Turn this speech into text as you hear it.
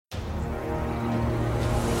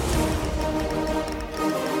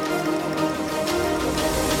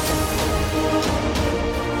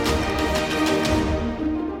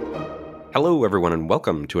Hello, everyone, and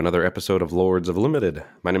welcome to another episode of Lords of Limited.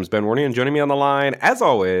 My name is Ben Warney, and joining me on the line, as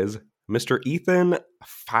always, Mr. Ethan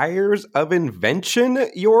Fires of Invention,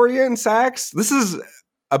 Yorian Sachs. This is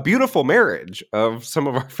a beautiful marriage of some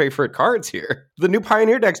of our favorite cards here. The new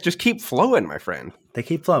Pioneer decks just keep flowing, my friend. They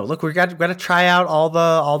keep flowing. Look, we've got to try out all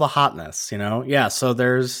the hotness, you know? Yeah, so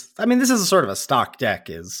this is a sort of a stock deck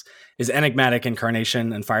is Enigmatic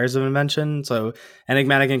Incarnation and Fires of Invention. So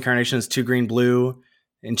Enigmatic Incarnation is 2 green blue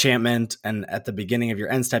enchantment, and at the beginning of your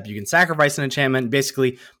end step, you can sacrifice an enchantment and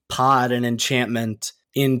basically pod an enchantment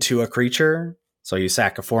into a creature. So you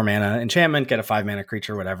sack a 4-mana enchantment, get a 5-mana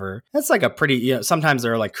creature, whatever. That's like a pretty, sometimes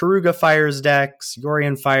there are like Karuga Fires decks,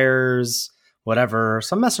 Yorian Fires, whatever.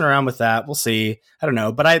 So I'm messing around with that. We'll see. I don't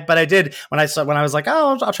know. But I did when I was like,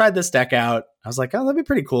 oh, I'll try this deck out. I was like, oh, that'd be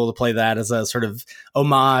pretty cool to play that as a sort of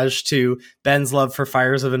homage to Ben's love for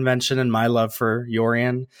Fires of Invention and my love for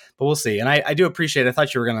Yorian. But we'll see. And I do appreciate it. I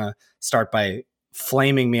thought you were going to start by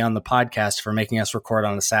flaming me on the podcast for making us record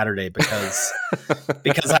on a Saturday because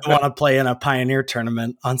I want to play in a Pioneer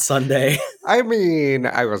tournament on Sunday. I mean,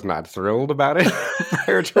 I was not thrilled about it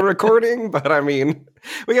prior to recording, but I mean,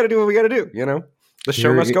 we got to do what we got to do, you know? The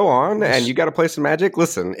show must go on, and you got to play some Magic.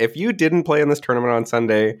 Listen, if you didn't play in this tournament on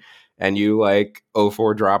Sunday and you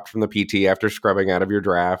 0-4 dropped from the PT after scrubbing out of your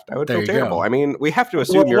draft, I would feel terrible. Go. I mean, we have to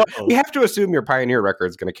assume your Pioneer record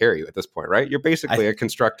is going to carry you at this point, right? You're basically a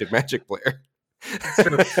constructed Magic player.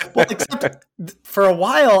 Well, except for a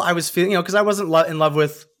while I was feeling, because I wasn't in love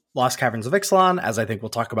with Lost Caverns of Ixalan, as I think we'll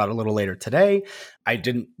talk about a little later today. I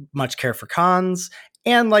didn't much care for cons,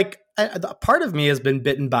 and a part of me has been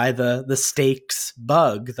bitten by the stakes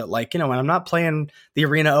bug that, when I'm not playing the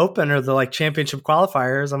Arena Open or the championship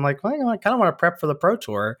qualifiers, I'm like, well, I kind of want to prep for the Pro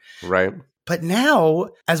Tour, right? But now,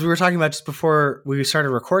 as we were talking about just before we started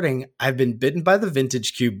recording, I've been bitten by the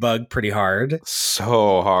Vintage Cube bug pretty hard.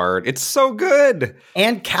 So hard. It's so good.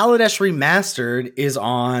 And Kaladesh Remastered is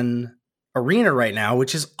on Arena right now,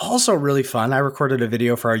 which is also really fun. I recorded a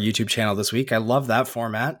video for our YouTube channel this week. I love that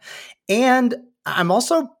format. And I'm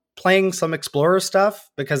also playing some Explorer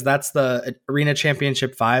stuff because that's the Arena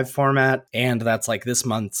Championship 5 format, and that's this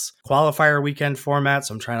month's qualifier weekend format.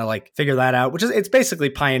 So I'm trying to figure that out, it's basically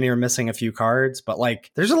Pioneer missing a few cards, but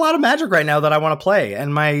there's a lot of Magic right now that I want to play,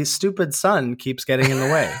 and my stupid son keeps getting in the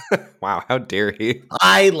way. Wow, how dare he?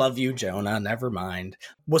 I love you, Jonah. Never mind.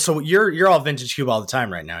 Well, so you're all Vintage Cube all the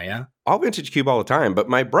time right now, yeah? All Vintage Cube all the time, but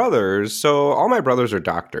my brothers, so all my brothers are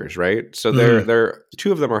doctors, right? So they're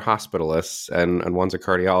 2 of them are hospitalists and one's a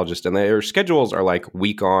cardiologist, and their schedules are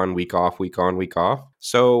week on, week off, week on, week off.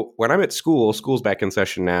 So when I'm at school's back in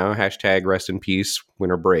session now, # rest in peace,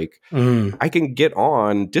 winter break, I can get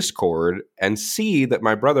on Discord and see that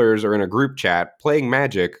my brothers are in a group chat playing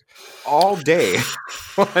Magic all day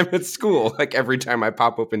while I'm at school. Every time I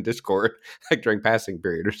pop open Discord, during passing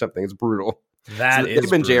period or something, it's brutal. They've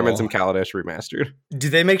been jamming some Kaladesh Remastered. Do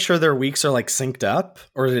they make sure their weeks are synced up,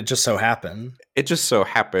 or did it just so happen? It just so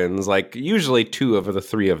happens, usually 2 of the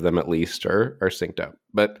 3 of them at least are synced up.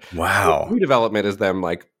 But wow, redevelopment is them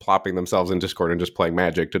plopping themselves in Discord and just playing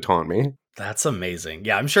Magic to taunt me. That's amazing.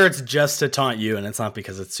 Yeah, I'm sure it's just to taunt you, and it's not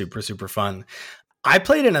because it's super, super fun. I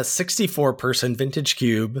played in a 64-person Vintage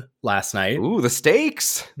Cube last night. Ooh, the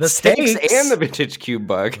stakes! The stakes and the Vintage Cube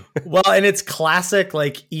bug. Well, and it's classic,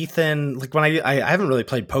 Ethan, when I haven't really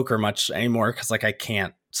played poker much anymore because, I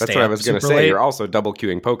can't stay That's what I was going to say. Late. You're also double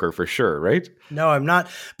queuing poker for sure, right? No, I'm not.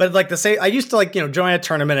 But I used to join a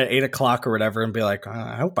tournament at 8 o'clock or whatever and be like,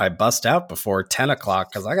 I hope I bust out before 10 o'clock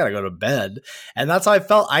because I got to go to bed. And that's how I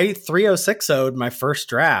felt. I 306-0'd my first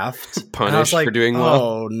draft. Punished for doing well.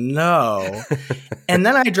 Oh, no. And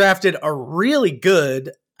then I drafted a really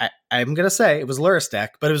good, I'm going to say it was Luris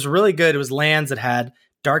deck, but it was really good. It was lands that had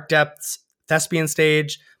Dark Depths, Thespian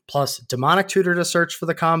Stage, plus Demonic Tutor to search for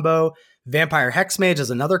the combo, Vampire Hexmage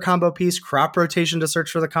as another combo piece, Crop Rotation to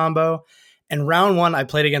search for the combo. And round 1, I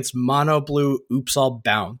played against Mono Blue Oops All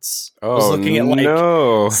Bounce. I was looking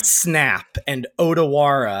at Snap and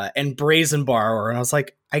Odawara and Brazen Borrower. And I was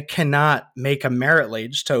like, I cannot make a Merit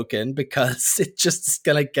Lage token because it just is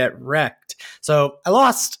going to get wrecked. So I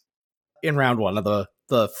lost in round 1 of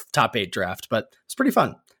the top 8 draft, but it's pretty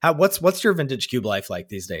fun. What's your Vintage Cube life like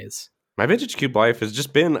these days? My Vintage Cube life has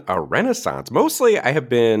just been a renaissance. Mostly I have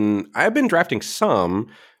been drafting some,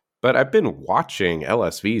 but I've been watching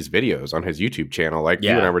LSV's videos on his YouTube channel. You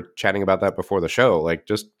and I were chatting about that before the show.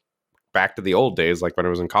 Just back to the old days, when I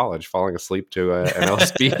was in college, falling asleep to an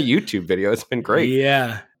LSV YouTube video. It's been great.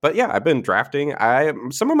 Yeah. But yeah, I've been drafting.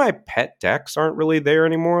 Some of my pet decks aren't really there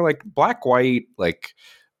anymore. Black-white,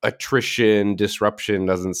 attrition, disruption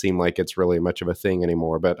doesn't seem like it's really much of a thing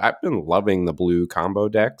anymore. But I've been loving the blue combo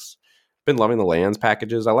decks. Been loving the lands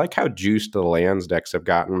packages. I like how juiced the lands decks have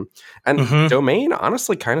gotten. And Domain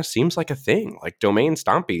honestly kind of seems like a thing. Like Domain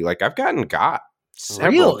Stompy. Like I've got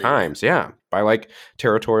several times, by like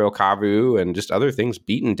Territorial Kavu and just other things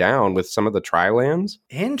beaten down with some of the tri-lands.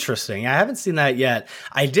 Interesting. I haven't seen that yet.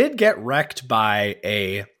 I did get wrecked by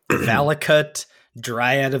a Valakut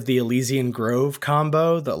Dryad of the Elysian Grove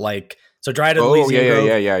combo that like, so Dryad of the Elysian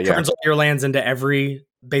Grove turns all your lands into every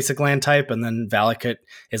basic land type, and then Valakut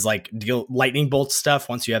is like deal lightning bolt stuff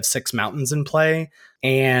once you have 6 mountains in play.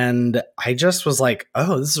 And I just was like,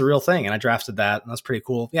 oh, this is a real thing. And I drafted that, and that's pretty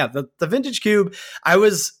cool. Yeah, the Vintage Cube, I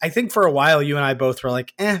think for a while, you and I both were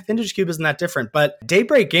like, Vintage Cube isn't that different. But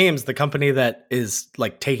Daybreak Games, the company that is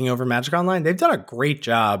like taking over Magic Online, they've done a great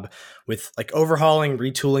job with like overhauling,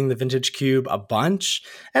 retooling the Vintage Cube a bunch.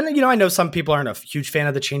 And, I know some people aren't a huge fan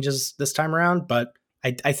of the changes this time around, but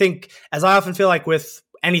I think, as I often feel like with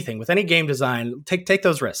anything, with any game design, take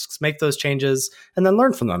those risks, make those changes, and then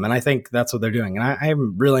learn from them. And I think that's what they're doing. And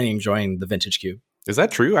I'm really enjoying the Vintage Cube. Is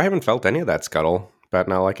that true? I haven't felt any of that, Scuttle, about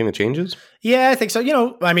not liking the changes. Yeah, I think so.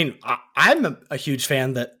 I'm a huge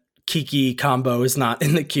fan that Kiki combo is not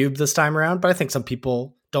in the cube this time around, but I think some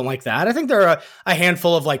people don't like that. I think there are a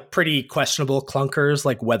handful of like pretty questionable clunkers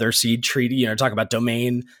like Weather Seed Treaty, talk about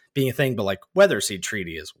Domain being a thing, but like Weather Seed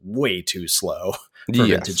Treaty is way too slow for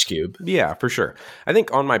Vintage Cube. Yeah, for sure. I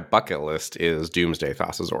think on my bucket list is Doomsday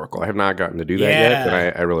Thassa's Oracle. I have not gotten to do that yet, but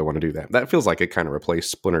I really want to do that. That feels like it kind of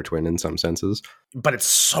replaced Splinter Twin in some senses. But it's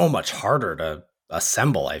so much harder to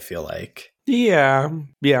assemble, I feel like. Yeah.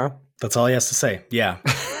 That's all he has to say. Yeah.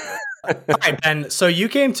 All right, Ben. So you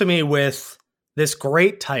came to me with this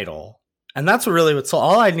great title, and that's so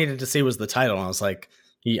all I needed to see was the title, and I was like,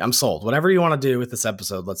 I'm sold. Whatever you want to do with this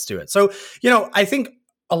episode, let's do it. So, I think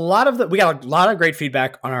we got a lot of great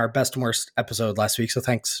feedback on our best and worst episode last week. So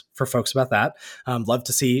thanks for folks about that. Love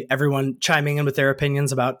to see everyone chiming in with their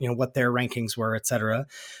opinions about, what their rankings were, et cetera.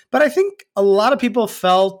 But I think a lot of people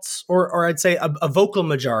felt, or I'd say a vocal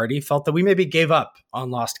majority felt that we maybe gave up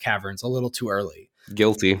on Lost Caverns a little too early.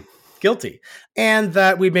 Guilty. And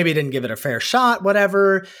that we maybe didn't give it a fair shot,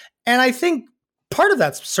 whatever. And I think part of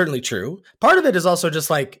that's certainly true. Part of it is also just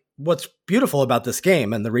like what's beautiful about this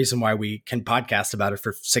game, and the reason why we can podcast about it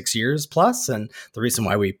for 6 years plus, and the reason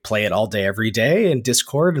why we play it all day, every day in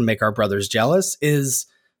Discord and make our brothers jealous is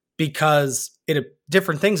because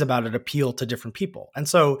different things about it appeal to different people. And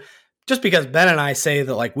so just because Ben and I say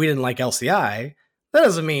that like we didn't like LCI, that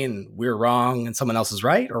doesn't mean we're wrong and someone else is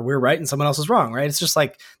right, or we're right and someone else is wrong, right? It's just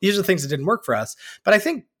like, these are the things that didn't work for us. But I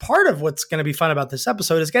think part of what's going to be fun about this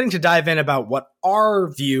episode is getting to dive in about what our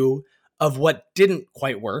view of what didn't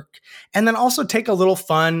quite work. And then also take a little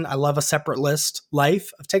fun, I love a separate list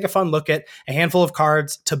life, of take a fun look at a handful of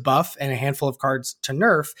cards to buff and a handful of cards to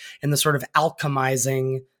nerf in the sort of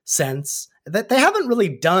alchemizing sense that they haven't really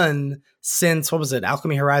done since, what was it,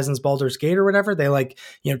 Alchemy Horizons Baldur's Gate or whatever. They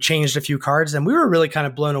changed a few cards, and we were really kind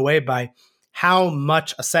of blown away by how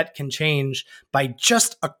much a set can change by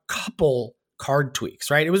just a couple card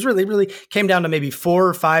tweaks, right? It was really, really came down to maybe 4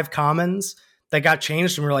 or 5 commons that got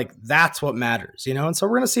changed, and we're like, that's what matters, And so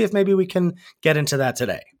we're going to see if maybe we can get into that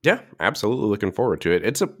today. Yeah, absolutely looking forward to it.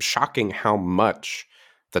 It's shocking how much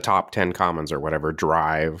the top 10 commons or whatever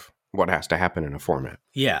drive what has to happen in a format.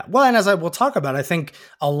 Yeah. Well, and as I will talk about, I think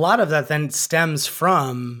a lot of that then stems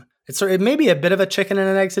from, it may be a bit of a chicken and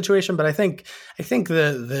an egg situation, but I think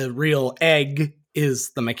the real egg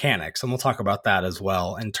is the mechanics. And we'll talk about that as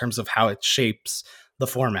well in terms of how it shapes the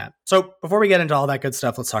format. So before we get into all that good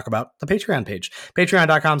stuff, let's talk about the Patreon page.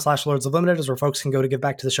 Patreon.com/Lords of Limited is where folks can go to give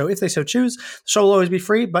back to the show if they so choose. The show will always be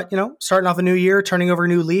free, but starting off a new year, turning over a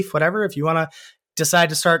new leaf, whatever, if you want to decide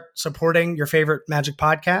to start supporting your favorite Magic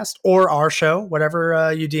podcast or our show,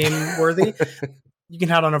 whatever you deem worthy, you can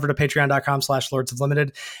head on over to patreon.com/Lords of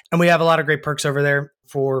Limited. And we have a lot of great perks over there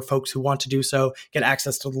for folks who want to do so. Get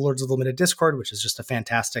access to the Lords of Limited Discord, which is just a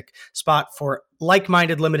fantastic spot for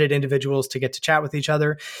like-minded limited individuals to get to chat with each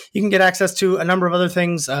other. You can get access to a number of other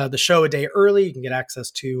things. The show a day early. You can get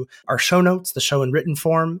access to our show notes, the show in written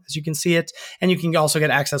form, as you can see it. And you can also get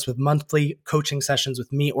access with monthly coaching sessions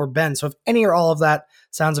with me or Ben. So if any or all of that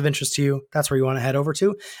sounds of interest to you, that's where you want to head over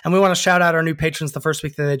to. And we want to shout out our new patrons the first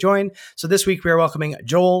week that they join. So this week we are welcoming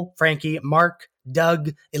Joel, Frankie, Mark,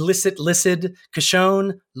 Doug, Illicit Lissid,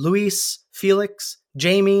 Kashone, Luis, Felix,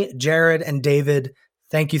 Jamie, Jared, and David.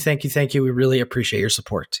 Thank you. We really appreciate your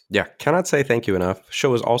support. Yeah, cannot say thank you enough. The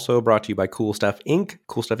show is also brought to you by Cool Stuff Inc.,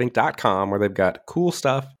 coolstuffinc.com, where they've got cool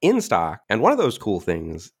stuff in stock. And one of those cool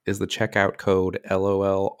things is the checkout code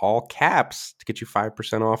LOL, all caps, to get you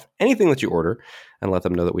 5% off anything that you order. and let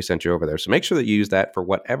them know that we sent you over there. So make sure that you use that for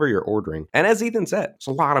whatever you're ordering. And as Ethan said, it's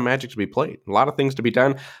a lot of Magic to be played, a lot of things to be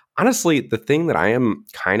done. Honestly, the thing that I am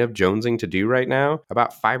kind of jonesing to do right now,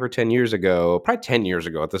 about 5 or 10 years ago, probably 10 years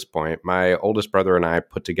ago at this point, my oldest brother and I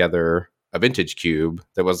put together a vintage cube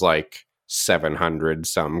that was like 700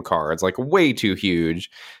 some cards, like way too huge,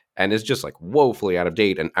 and is just like woefully out of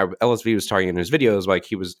date. And LSV was talking in his videos, like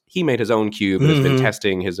he made his own cube and has been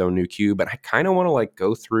testing his own new cube. And I kind of want to like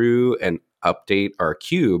go through and update our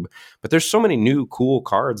cube, but there's so many new cool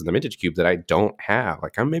cards in the vintage cube that I don't have.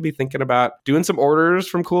 Like I'm maybe thinking about doing some orders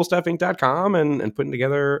from coolstuffinc.com and putting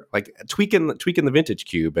together, like tweaking the vintage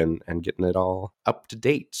cube and getting it all up to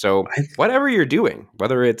date. So whatever you're doing,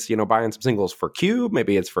 whether it's, buying some singles for cube,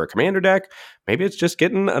 maybe it's for a commander deck, maybe it's just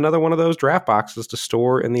getting another one of those draft boxes to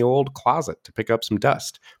store in the old closet to pick up some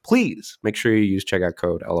dust, please make sure you use checkout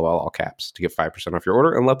code LOL all caps to get 5% off your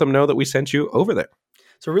order and let them know that we sent you over there.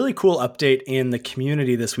 So a really cool update in the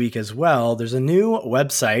community this week as well. There's a new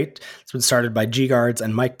website that's been started by G-Guards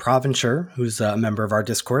and Mike Provencher, who's a member of our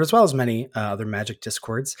Discord, as well as many other Magic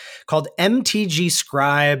Discords, called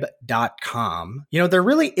mtgscribe.com. There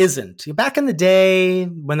really isn't. Back in the day,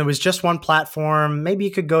 when there was just one platform, maybe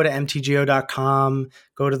you could go to mtgo.com,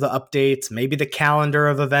 go to the updates. Maybe the calendar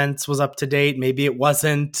of events was up to date. Maybe it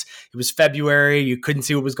wasn't. It was February. You couldn't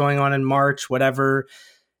see what was going on in March, whatever.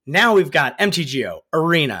 Now we've got MTGO,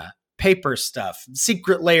 Arena, paper stuff,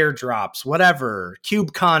 secret layer drops, whatever,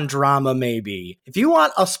 CubeCon drama maybe. If you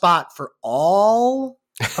want a spot for all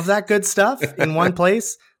of that good stuff in one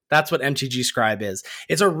place, that's what MTG Scribe is.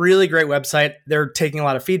 It's a really great website. They're taking a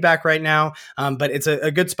lot of feedback right now, but it's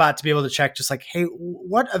a good spot to be able to check just like, hey,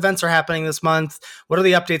 what events are happening this month? What are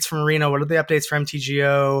the updates from Arena? What are the updates from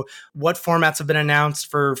MTGO? What formats have been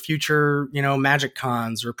announced for future, Magic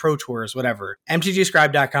Cons or Pro Tours, whatever.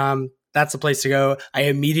 MTGscribe.com. That's the place to go. I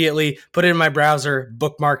immediately put it in my browser,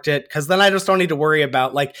 bookmarked it, because then I just don't need to worry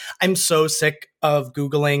about, I'm so sick of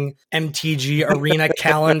Googling MTG Arena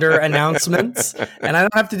calendar announcements, and I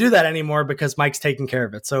don't have to do that anymore because Mike's taking care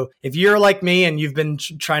of it. So if you're like me and you've been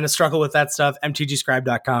trying to struggle with that stuff,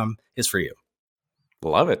 mtgscribe.com is for you.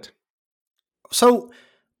 Love it. So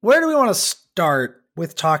where do we want to start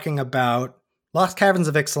with talking about Lost Caverns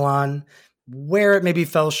of Ixalan, where it maybe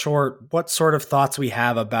fell short, what sort of thoughts we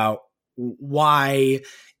have about why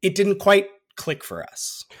it didn't quite click for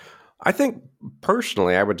us? I think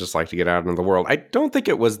personally, I would just like to get out into the world. I don't think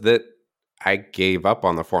it was that I gave up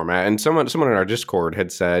on the format. And someone in our Discord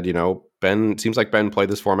had said, Ben, seems like Ben played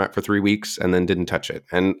this format for 3 weeks and then didn't touch it.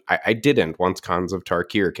 And I didn't once Cons of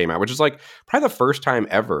Tarkir came out, which is probably the first time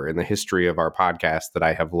ever in the history of our podcast that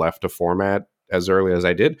I have left a format as early as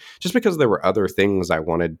I did, just because there were other things I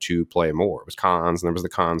wanted to play more. It was Cons, and there was the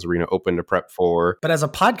Cons Arena Open to prep for. But as a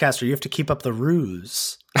podcaster, you have to keep up the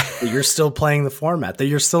ruse that you're still playing the format, that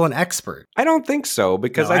you're still an expert. I don't think so,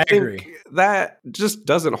 because I think agree. That just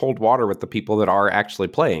doesn't hold water with the people that are actually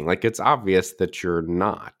playing. It's obvious that you're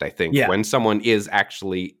not. I think when someone is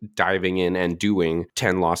actually diving in and doing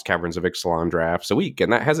 10 Lost Caverns of Ixalan drafts a week,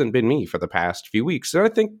 and that hasn't been me for the past few weeks. So I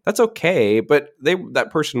think that's okay, but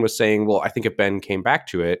that person was saying, well, I think if Ben came back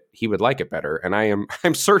to it, he would like it better. And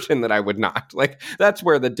I'm certain that I would not. That's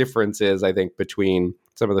where the difference is, I think, between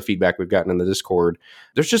some of the feedback we've gotten in the Discord.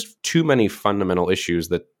 There's just too many fundamental issues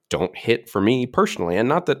that don't hit for me personally. And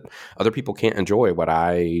not that other people can't enjoy what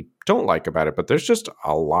I don't like about it, but there's just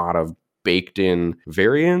a lot of baked in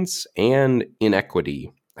variance and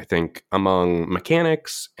inequity, I think, among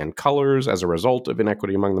mechanics and colors as a result of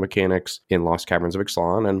inequity among the mechanics in Lost Caverns of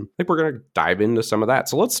Ixalan. And I think we're going to dive into some of that.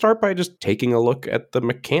 So let's start by just taking a look at the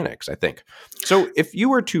mechanics, I think. So if you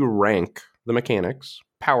were to rank the mechanics,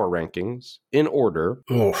 power rankings in order,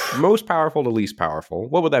 most powerful to least powerful,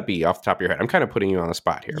 what would that be off the top of your head? I'm kind of putting you on the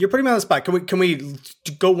spot here. You're putting me on the spot. Can we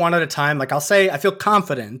go one at a time? I'll say I feel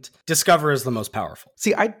confident Discover is the most powerful.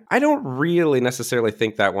 See, I don't really necessarily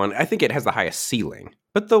think that one. I think it has the highest ceiling.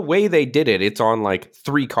 But the way they did it, it's on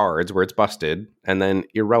 3 cards where it's busted and then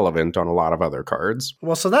irrelevant on a lot of other cards.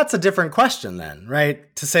 Well, so that's a different question then,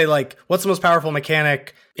 right? To say what's the most powerful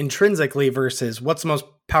mechanic intrinsically versus what's the most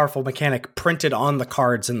powerful mechanic printed on the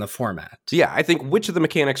cards in the format. So yeah, I think which of the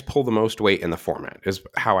mechanics pull the most weight in the format is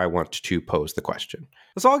how I want to pose the question.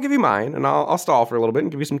 So I'll give you mine, and I'll stall for a little bit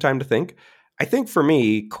and give you some time to think. I think for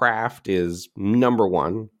me, craft is number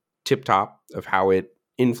one, tip top of how it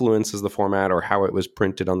influences the format or how it was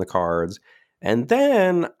printed on the cards. And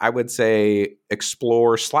then I would say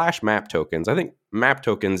explore / map tokens. I think map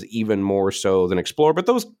tokens even more so than explore, but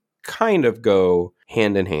those kind of go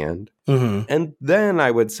hand in hand. Mm-hmm. And then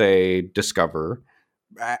I would say discover,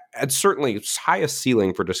 it's certainly highest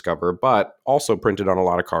ceiling for Discover, but also printed on a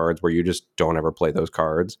lot of cards where you just don't ever play those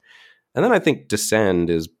cards. And then I think Descend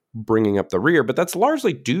is bringing up the rear, but that's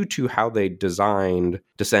largely due to how they designed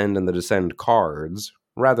Descend and the Descend cards,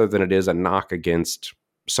 rather than it is a knock against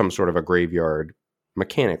some sort of a graveyard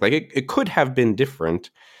mechanic. Like it could have been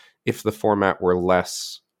different if the format were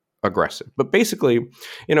less aggressive. But basically,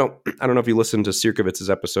 I don't know if you listened to Sirkovitz's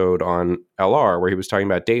episode on LR where he was talking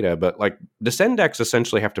about data, but like Descend decks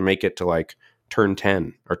essentially have to make it to like turn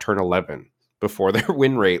 10 or turn 11 before their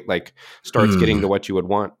win rate like starts getting to what you would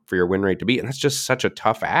want for your win rate to be. And that's just such a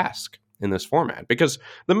tough ask in this format because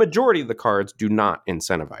the majority of the cards do not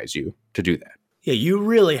incentivize you to do that. Yeah, you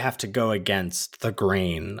really have to go against the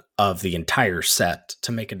grain of the entire set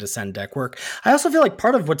to make a Descend deck work. I also feel like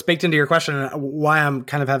part of what's baked into your question and why I'm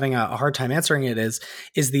kind of having a hard time answering it is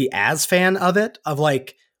the as fan of it, of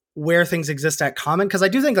like where things exist at common. Because I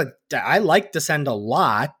do think like I like Descend a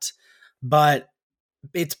lot, but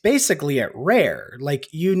it's basically at rare. Like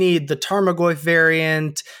you need the Tarmogoyf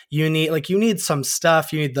variant, you need some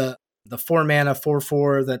stuff, you need the 4 mana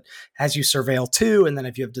 4/4 that has you surveil 2, and then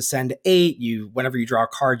if you have Descend 8, whenever you draw a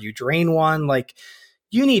card, you drain 1. Like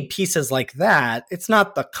you need pieces like that. It's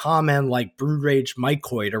not the common like Brood Rage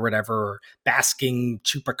Mycoid or whatever, or Basking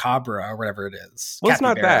Chupacabra or whatever it is. Well, it's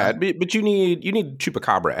not that, but you need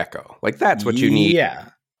Chupacabra Echo. Like that's what you need. Yeah.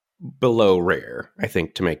 Below rare, I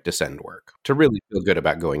think, to make Descend work, to really feel good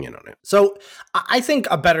about going in on it. So I think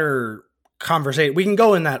a better conversation, we can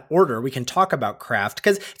go in that order. We can talk about craft,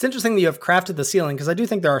 because it's interesting that you have crafted the ceiling, because I do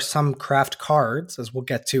think there are some craft cards, as we'll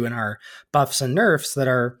get to in our buffs and nerfs, that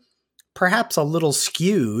are perhaps a little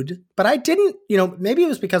skewed, but I didn't, maybe it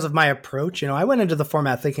was because of my approach. I went into the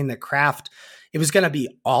format thinking that craft, it was going to be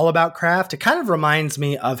all about craft. It kind of reminds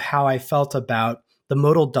me of how I felt about the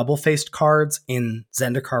modal double-faced cards in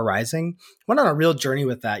Zendikar Rising. Went on a real journey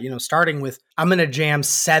with that, starting with, I'm going to jam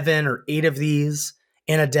 7 or 8 of these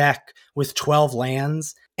in a deck with 12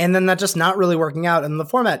 lands, and then that just not really working out, and the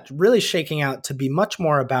format really shaking out to be much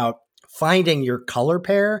more about finding your color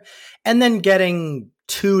pair, and then getting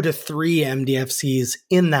 2 to 3 MDFCs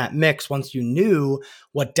in that mix once you knew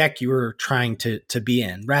what deck you were trying to be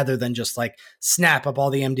in, rather than just like snap up all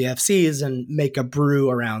the MDFCs and make a brew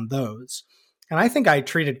around those. And I think I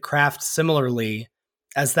treated craft similarly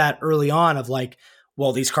as that early on, of like,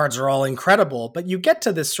 well, these cards are all incredible, but you get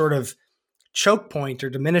to this sort of choke point or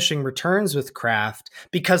diminishing returns with craft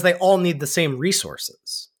because they all need the same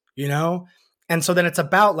resources, And so then it's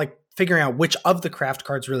about like figuring out which of the craft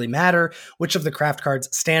cards really matter, which of the craft cards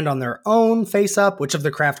stand on their own face up, which of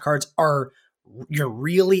the craft cards you're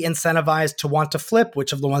really incentivized to want to flip,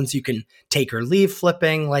 which of the ones you can take or leave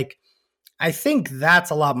flipping. Like, I think that's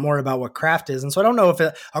a lot more about what craft is. And so I don't know if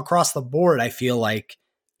across the board, I feel like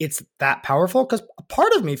it's that powerful, because a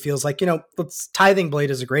part of me feels like, Tithing Blade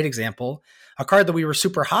is a great example, a card that we were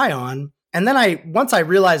super high on. And then once I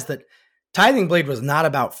realized that Tithing Blade was not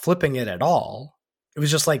about flipping it at all, it was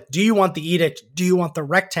just like, do you want the edict? Do you want the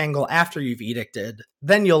rectangle after you've edicted?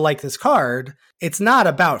 Then you'll like this card. It's not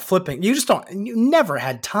about flipping. You never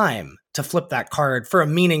had time to flip that card for a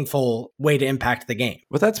meaningful way to impact the game.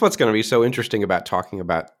 But that's what's going to be so interesting about talking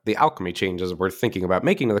about the alchemy changes we're thinking about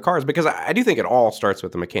making to the cards, because I do think it all starts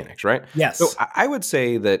with the mechanics, right? Yes. So I would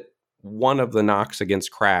say that one of the knocks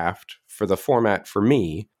against craft for the format for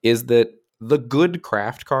me is that the good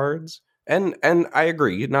craft cards, and I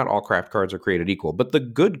agree, not all craft cards are created equal, but the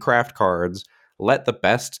good craft cards let the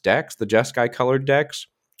best decks, the Jeskai colored decks,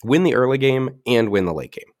 win the early game and win the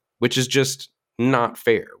late game, which is just not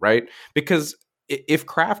fair, right? Because if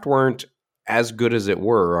craft weren't as good as it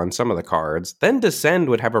were on some of the cards, then Descend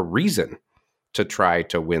would have a reason to try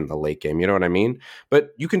to win the late game. You know what I mean?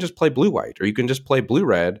 But you can just play blue-white, or you can just play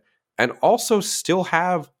blue-red, and also still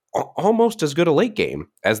have almost as good a late game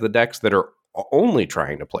as the decks that are only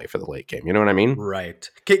trying to play for the late game. You know what I mean? Right.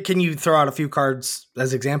 Can you throw out a few cards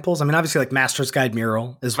as examples? I mean, obviously, like Master's Guide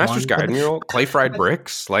Mural is Master's one. Guide Mural, Clay Fried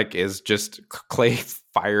Bricks, like, is just clay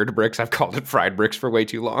fired bricks. I've called it fried bricks for way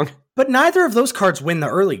too long. But neither of those cards win the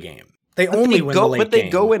early game. They only win the late game. But they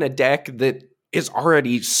go in a deck that is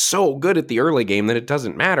already so good at the early game that it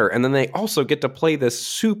doesn't matter. And then they also get to play this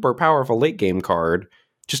super powerful late game card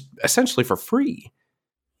just essentially for free.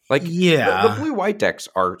 Like, yeah, the blue-white decks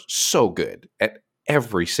are so good at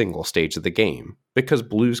every single stage of the game because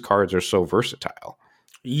blue's cards are so versatile.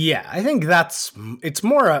 Yeah, I think it's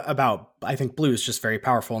more about, I think blue is just very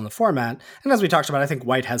powerful in the format. And as we talked about, I think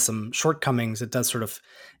white has some shortcomings. It does sort of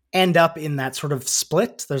end up in that sort of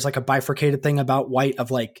split. There's like a bifurcated thing about white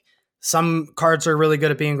of like Some cards are really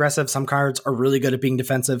good at being aggressive. Some cards are really good at being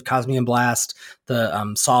defensive. Cosmian Blast,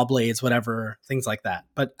 the Saw Blades, whatever, things like that.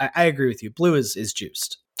 But I agree with you. Blue is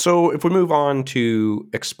juiced. So if we move on to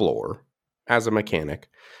Explore as a mechanic,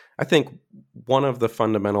 I think one of the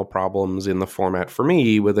fundamental problems in the format for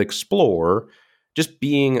me with Explore just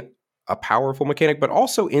being a powerful mechanic, but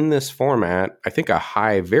also in this format, I think a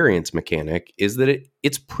high variance mechanic is that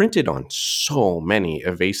it's printed on so many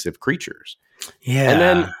evasive creatures. Yeah. And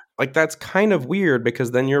then like that's kind of weird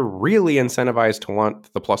because then you're really incentivized to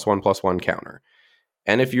want the +1/+1 counter.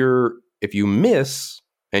 And if you miss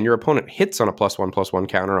and your opponent hits on a +1/+1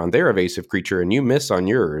 counter on their evasive creature and you miss on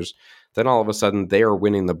yours, then all of a sudden they are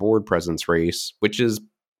winning the board presence race, which is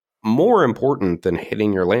more important than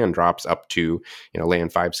hitting your land drops up to,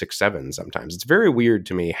 land 5, 6, 7 sometimes. It's very weird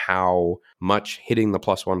to me how much hitting the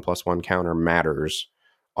 +1/+1 counter matters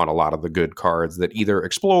on a lot of the good cards that either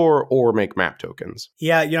explore or make map tokens.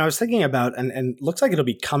 Yeah, I was thinking about, and looks like it'll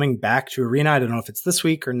be coming back to Arena. I don't know if it's this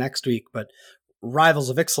week or next week, but Rivals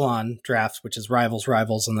of Ixalan drafts, which is Rivals,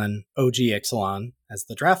 and then OG Ixalan as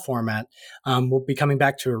the draft format, will be coming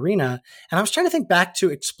back to Arena. And I was trying to think back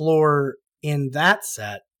to Explore in that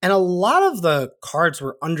set. And a lot of the cards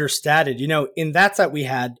were understated. In that set we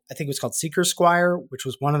had, I think it was called Seeker Squire, which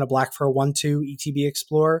was 1 and a black for a 1/2 ETB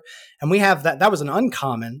Explorer. And we have that was an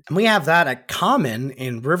uncommon. And we have that at common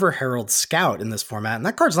in River Herald Scout in this format. And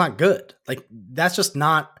that card's not good. Like, that's just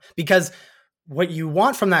not, because what you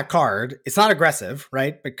want from that card, it's not aggressive,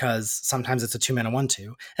 right? Because sometimes it's a 2-mana 1/2.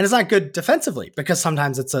 And it's not good defensively because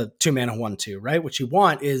sometimes it's a 2-mana 1/2, right? What you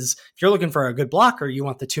want is, if you're looking for a good blocker, you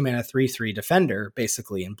want the 2-mana 3/3 defender,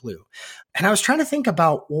 basically, in blue. And I was trying to think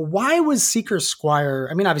about, well, why was Seeker Squire?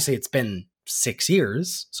 I mean, obviously it's been 6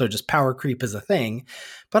 years, so just power creep is a thing.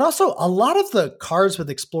 But also, a lot of the cards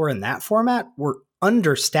with Explore in that format were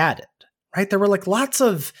understated. Right? There were like lots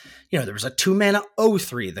of, there was a 2-mana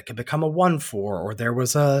 0/3 that could become a 1/4, or there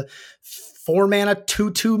was a 4-mana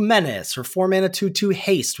 2/2 Menace, or 4-mana 2/2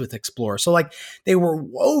 Haste with Explore. So like they were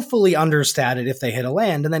woefully understated if they hit a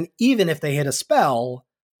land. And then even if they hit a spell,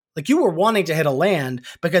 like you were wanting to hit a land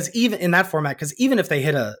because even in that format, because even if they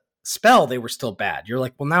hit a spell, they were still bad. You're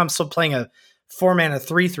like, well, now I'm still playing a 4-mana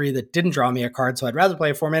 3/3 that didn't draw me a card. So I'd rather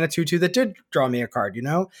play a 4-mana 2/2 that did draw me a card,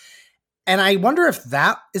 And I wonder if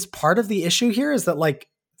that is part of the issue here, is that like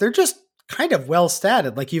they're just kind of well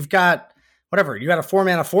statted. Like you've got whatever, you got a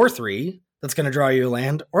 4-mana 4/3 that's going to draw you a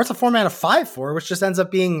land, or it's a 4-mana 5/4, which just ends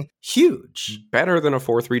up being huge. Better than a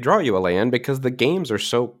 4/3 draw you a land because the games are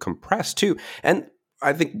so compressed too. And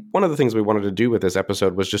I think one of the things we wanted to do with this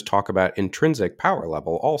episode was just talk about intrinsic power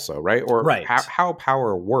level also, right? Or right. How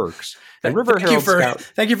power works. And River Herald Scout...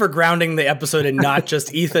 Thank you for grounding the episode and not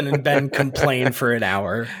just Ethan and Ben complain for an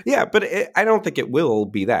hour. Yeah, but I don't think it will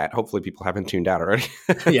be that. Hopefully people haven't tuned out already.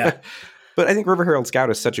 Yeah. But I think River Herald Scout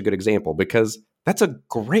is such a good example because that's a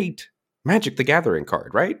great Magic the Gathering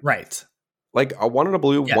card, right? Right. Like a 1 and a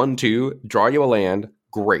blue, 1/2, draw you a land,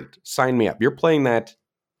 great. Sign me up. You're playing that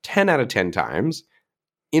 10 out of 10 times.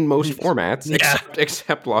 In most formats,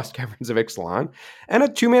 except Lost Caverns of Ixalan. And a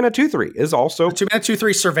 2-mana 2/3 is also... A 2-mana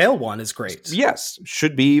 2/3 Surveil one is great. Yes,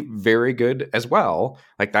 should be very good as well.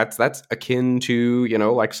 Like that's akin to,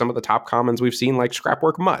 like some of the top commons we've seen, like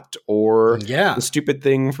Scrapwork Mutt, or the stupid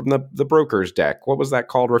thing from the Broker's deck. What was that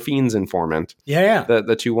called? Rafine's Informant. Yeah.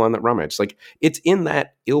 The 2/1 that rummaged. Like, it's in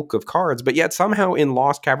that ilk of cards, but yet somehow in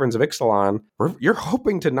Lost Caverns of Ixalan, you're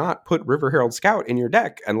hoping to not put River Herald Scout in your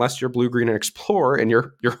deck unless you're blue-green and Explore, and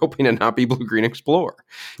you're hoping to not be blue-green Explore.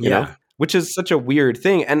 You know? Which is such a weird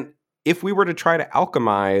thing. And if we were to try to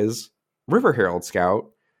alchemize River Herald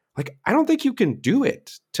Scout, like, I don't think you can do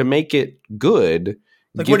it to make it good.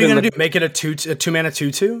 Like, what are you going to do? Make it a 2-mana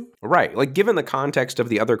 2/2? Right. Like, given the context of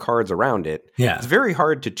the other cards around it, it's very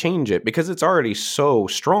hard to change it because it's already so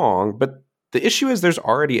strong. But the issue is there's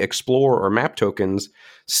already Explore or map tokens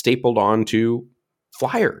stapled onto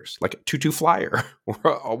flyers, like a 2/2 flyer or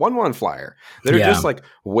a 1/1 flyer that are just like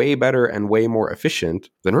way better and way more efficient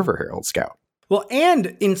than River Herald Scout. Well,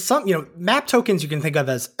 and in some, map tokens you can think of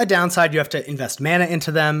as a downside. You have to invest mana into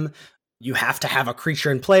them. You have to have a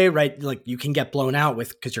creature in play, right? Like, you can get blown out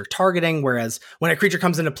because you're targeting. Whereas when a creature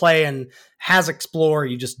comes into play and has Explore,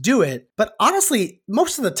 you just do it. But honestly,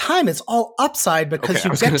 most of the time it's all upside because I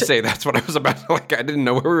was going to say that's what I was about to, like, I didn't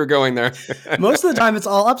know where we were going there. Most of the time it's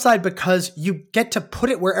all upside because you get to put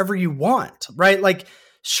it wherever you want, right? Like,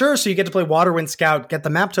 sure, so you get to play Waterwind Scout, get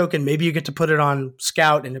the map token, maybe you get to put it on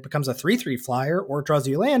Scout and it becomes a 3/3 flyer or it draws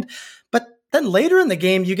you land. But then later in the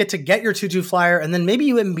game, you get to get your 2/2 flyer, and then maybe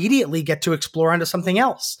you immediately get to explore onto something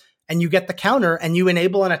else. and you get the counter and you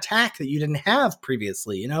enable an attack that you didn't have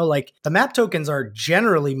previously. You know, like the map tokens are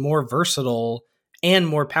generally more versatile and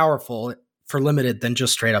more powerful for limited than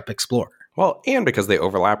just straight up explore. Well, and because they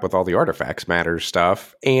overlap with all the artifacts matter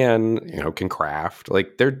stuff and, can craft,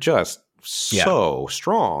 like they're just so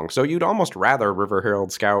strong. So you'd almost rather River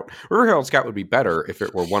Herald Scout. River Herald Scout would be better if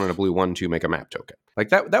it were 1 and a blue 1 to make a map token. Like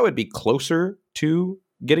that would be closer to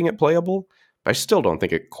getting it playable, but I still don't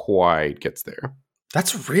think it quite gets there.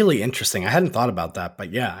 That's really interesting. I hadn't thought about that,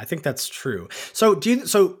 but yeah, I think that's true. So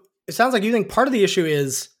so it sounds like you think part of the issue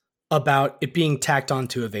is about it being tacked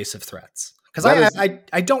onto evasive threats. Because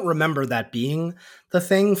I don't remember that being the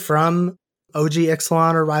thing from OG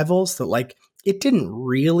Ixalan or Rivals, that like it didn't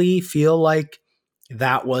really feel like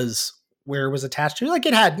that was where it was attached to. Like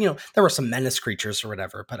it had, there were some menace creatures or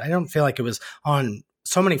whatever, but I don't feel like it was on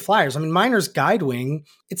so many flyers. I mean, Miner's Guidewing,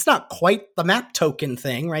 it's not quite the map token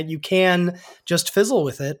thing, right? You can just fizzle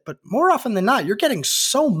with it, but more often than not, you're getting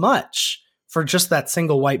so much for just that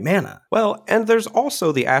single white mana. Well, and there's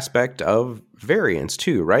also the aspect of variance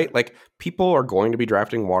too, right? Like people are going to be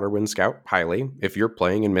drafting Waterwind Scout highly. If you're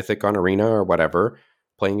playing in Mythic on Arena or whatever,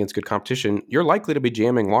 playing against good competition, you're likely to be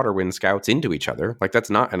jamming Waterwind Scouts into each other. Like that's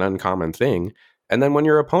not an uncommon thing. And then when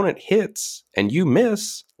your opponent hits and you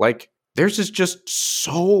miss, like theirs is just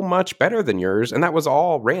so much better than yours, and that was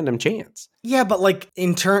all random chance. Yeah, but like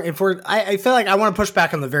I feel like I want to push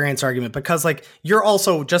back on the variance argument because like you're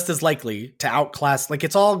also just as likely to outclass. Like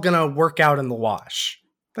it's all gonna work out in the wash.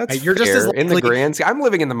 That's right? You're just as likely. In the grand scheme. I'm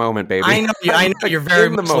living in the moment, baby. I know you're very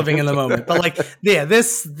much living in the moment. But like, yeah,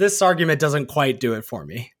 this argument doesn't quite do it for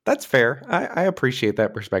me. That's fair. I appreciate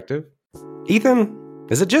that perspective. Ethan,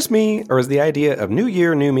 is it just me, or is the idea of new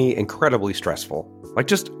year, new me incredibly stressful? Like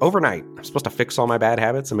just overnight, I'm supposed to fix all my bad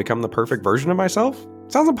habits and become the perfect version of myself?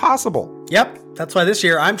 Sounds impossible. Yep, that's why this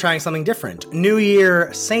year I'm trying something different. New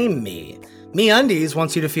year, same me. MeUndies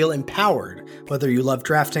wants you to feel empowered, whether you love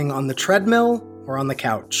drafting on the treadmill or on the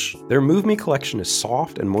couch. Their Move Me collection is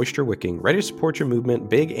soft and moisture wicking, ready to support your movement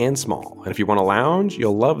big and small. And if you want to lounge,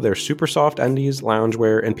 you'll love their super soft undies,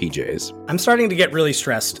 loungewear, and PJs. I'm starting to get really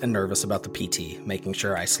stressed and nervous about the PT, making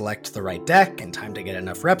sure I select the right deck in time to get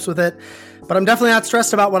enough reps with it. But I'm definitely not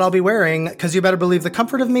stressed about what I'll be wearing, because you better believe the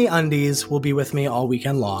comfort of MeUndies will be with me all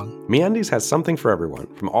weekend long. MeUndies has something for everyone,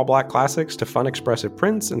 from all black classics to fun expressive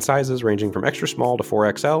prints and sizes ranging from extra small to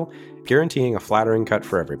 4XL, guaranteeing a flattering cut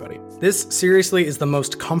for everybody. This seriously is the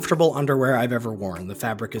most comfortable underwear I've ever worn. The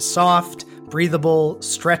fabric is soft, breathable,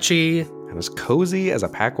 stretchy, and as cozy as a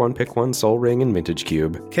Pack 1 Pick 1 Soul Ring and Vintage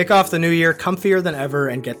Cube. Kick off the new year comfier than ever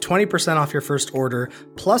and get 20% off your first order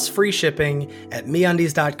plus free shipping at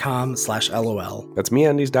MeUndies.com/LOL. That's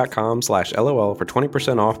MeUndies.com/LOL for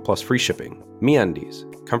 20% off plus free shipping. MeUndies,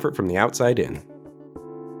 comfort from the outside in.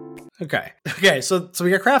 Okay, so we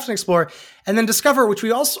got Craft and Explore, and then Discover, which we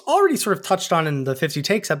also already sort of touched on in the 50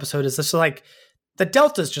 Takes episode, is this like, the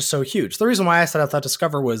delta is just so huge. The reason why I said I thought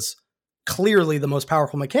Discover was clearly the most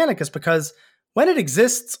powerful mechanic is because when it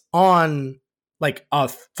exists on like a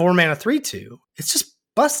 4-mana 3/2, it's just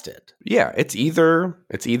busted. Yeah, it's either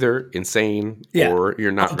insane or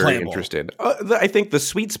you're not very interested. I think the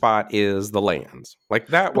sweet spot is the lands. Like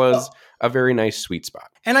that was a very nice sweet spot.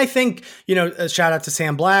 And I think, a shout out to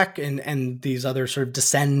Sam Black and these other sort of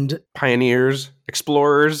Descend pioneers,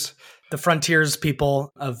 explorers, the frontiers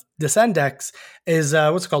people of Descend decks is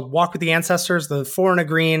what's it called? Walk with the Ancestors, the 4 and a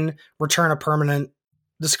green, return a permanent,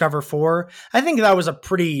 discover 4. I think that was a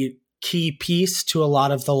pretty key piece to a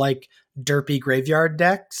lot of the like derpy graveyard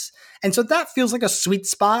decks. And so that feels like a sweet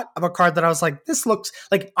spot of a card that I was like, this looks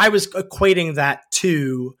like I was equating that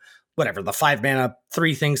to whatever, the 5 mana,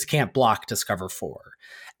 3 things can't block, discover 4.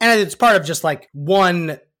 And it's part of just like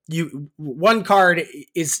one card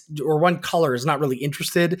is, or one color is not really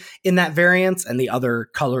interested in that variance and the other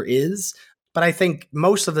color is. But I think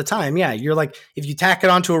most of the time, yeah, you're like, if you tack it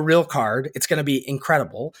onto a real card, it's going to be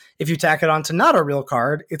incredible. If you tack it onto not a real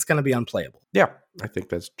card, it's going to be unplayable. Yeah, I think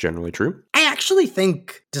that's generally true. I actually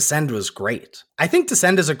think Descend was great. I think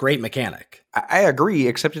Descend is a great mechanic. I agree,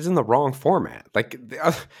 except it's in the wrong format. Like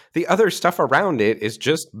the other stuff around it is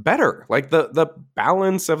just better. Like the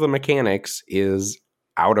balance of the mechanics is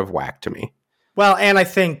out of whack to me. Well, and I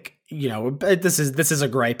think, this is a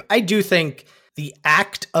gripe. I do think the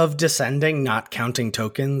act of descending, not counting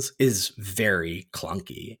tokens, is very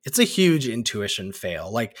clunky. It's a huge intuition fail.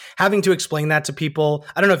 Like having to explain that to people.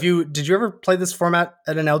 I don't know if did you ever play this format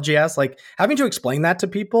at an LGS? Like having to explain that to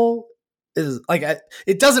people is like,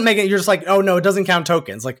 it doesn't make it. You're just like, oh no, it doesn't count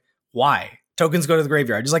tokens. Like why? tokens go to the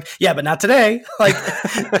graveyard. Just like, yeah, but not today. Like,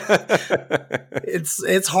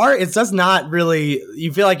 it's hard. It does not really,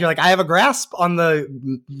 you feel like you're like, I have a grasp on the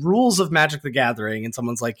rules of Magic the Gathering. And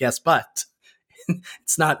someone's like, yes, but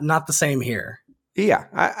it's not the same here. Yeah,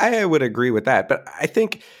 I would agree with that. But I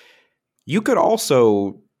think you could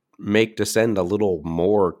also make Descend a little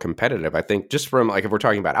more competitive. I think just from like, if we're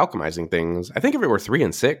talking about alchemizing things, I think if it were 3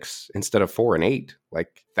 and 6 instead of 4 and 8,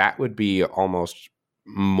 like that would be almost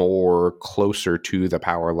more closer to the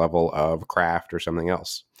power level of craft or something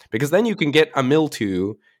else. Because then you can get a mill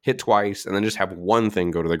 2, hit twice, and then just have one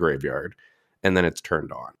thing go to the graveyard, and then it's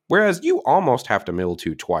turned on. Whereas you almost have to mill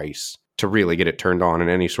 2 twice to really get it turned on in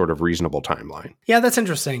any sort of reasonable timeline. Yeah, that's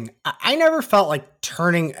interesting. I never felt like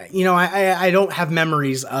turning, I don't have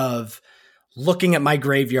memories of looking at my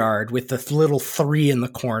graveyard with the little 3 in the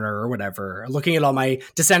corner or whatever, looking at all my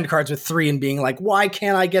Descend cards with 3 and being like, why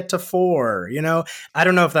can't I get to 4? I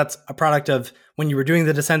don't know if that's a product of when you were doing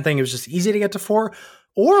the Descend thing, it was just easy to get to 4,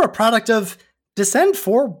 or a product of Descend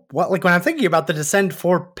 4. Like when I'm thinking about the Descend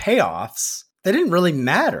 4 payoffs, they didn't really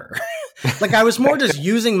matter. Like I was more just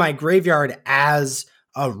using my graveyard as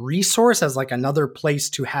a resource, as like another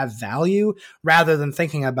place to have value, rather than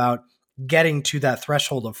thinking about getting to that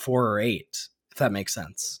threshold of 4 or 8, if that makes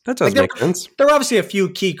sense. That does make sense. There are obviously a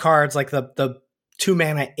few key cards, like the 2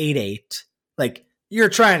 mana 8/8. Like you're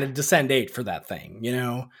trying to Descend 8 for that thing,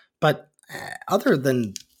 But other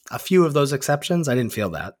than a few of those exceptions, I didn't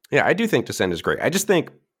feel that. Yeah, I do think Descend is great. I just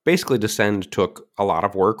think basically Descend took a lot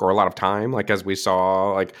of work or a lot of time. Like as we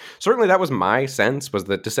saw, like certainly that was my sense, was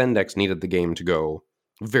that Descend decks needed the game to go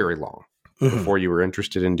very long before you were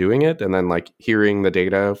interested in doing it. And then like hearing the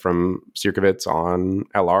data from Sierkiewicz on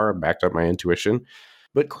LR backed up my intuition.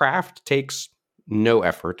 But craft takes no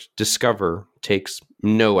effort. Discover takes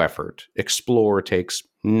no effort. Explore takes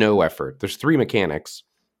no effort. There's 3 mechanics,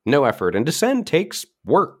 no effort. And Descend takes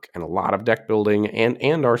work and a lot of deck building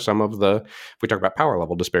and are some of the, if we talk about power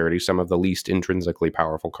level disparity, some of the least intrinsically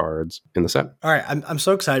powerful cards in the set. All right. I'm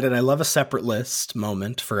so excited. I love a separate list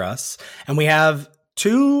moment for us. And we have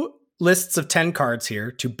 2 lists of 10 cards here,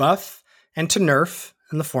 to buff and to nerf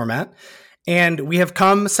in the format. And we have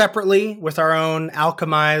come separately with our own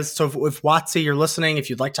alchemized. So if WotC, you're listening, if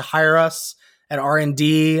you'd like to hire us at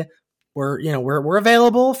R&D, we're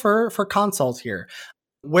available for consult here.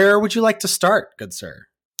 Where would you like to start, good sir?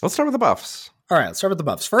 Let's start with the buffs. All right, let's start with the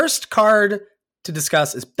buffs. First card to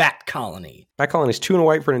discuss is Bat Colony. Bat Colony is 2 and a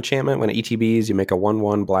white for an enchantment. When it ETBs, you make a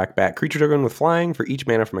 1/1 black bat creature token with flying for each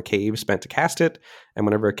mana from a cave spent to cast it. And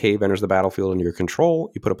whenever a cave enters the battlefield under your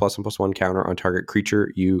control, you put a +1/+1 counter on target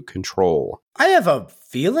creature you control. I have a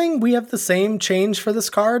feeling we have the same change for this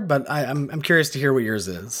card, but I'm curious to hear what yours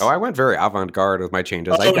is. Oh, I went very avant-garde with my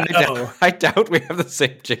changes. I doubt we have the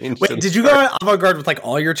same change. Wait, did you go avant-garde with like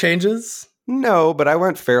all your changes? No, but I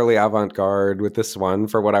went fairly avant-garde with this one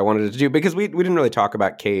for what I wanted to do, because we didn't really talk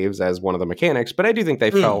about caves as one of the mechanics, but I do think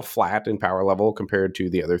they fell flat in power level compared to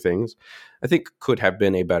the other things. I think could have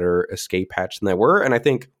been a better escape hatch than they were, and I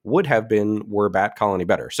think would have been were Bat Colony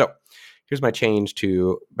better. So here's my change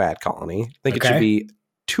to Bat Colony. I think it should be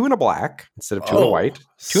 2 and a black instead of 2 and a white.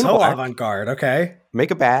 2 and a black. Avant-garde, okay.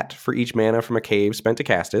 Make a bat for each mana from a cave spent to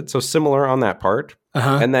cast it. So similar on that part.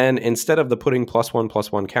 And then instead of the putting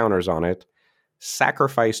 +1/+1 counters on it,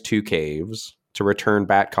 sacrifice 2 caves to return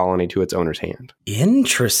Bat Colony to its owner's hand.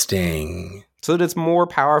 Interesting. So that it's more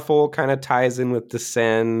powerful, kind of ties in with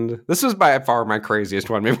Descend. This was by far my craziest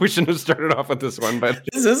one. Maybe we shouldn't have started off with this one, but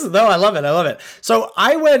no, I love it. So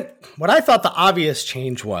what I thought the obvious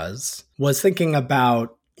change was thinking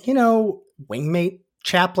about, Wingmate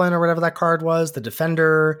Chaplain or whatever that card was, the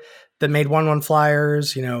defender that made 1/1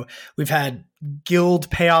 flyers. We've had guild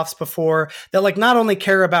payoffs before that like not only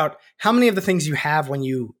care about how many of the things you have when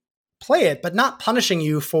you play it, but not punishing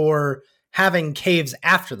you for having caves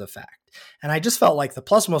after the fact. And I just felt like the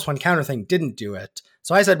 +1/+1 counter thing didn't do it.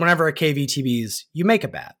 So I said, whenever a cave ETBs, you make a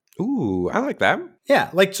bat. Ooh, I like that. Yeah,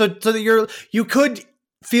 like so that you could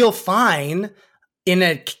feel fine in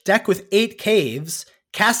a deck with 8 caves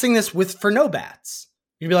casting this for no bats.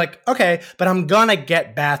 You'd be like, okay, but I'm gonna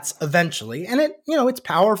get bats eventually. And it's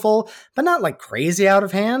powerful, but not like crazy out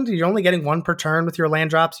of hand. You're only getting 1 per turn with your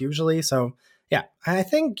land drops usually. So yeah, I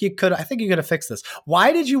think you could have fixed this.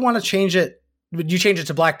 Why did you want to change it? Would you change it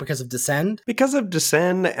to black because of Descend? Because of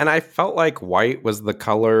Descend, and I felt like white was the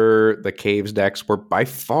color the caves decks were by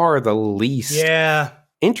far the least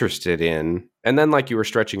interested in. And then like you were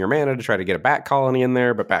stretching your mana to try to get a Bat Colony in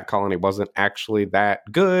there, but Bat Colony wasn't actually that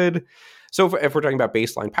good. So if we're talking about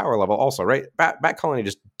baseline power level also, right? Bat Colony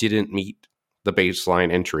just didn't meet the baseline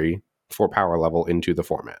entry for power level into the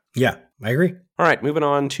format. Yeah, I agree. All right, moving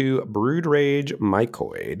on to Brood Rage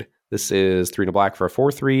Mycoid. This is 3 and a black for a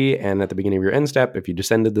 4/3, and at the beginning of your end step, if you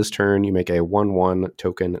descended this turn, you make a 1/1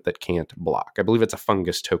 token that can't block. I believe it's a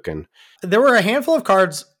fungus token. There were a handful of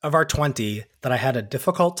cards of our 20 that I had a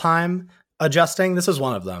difficult time adjusting. This is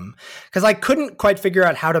one of them, because I couldn't quite figure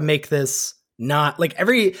out how to make this not like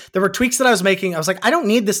there were tweaks that I was making. I was like, I don't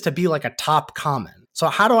need this to be like a top common. So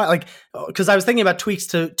how do I because I was thinking about tweaks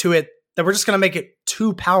to it that we're just going to make it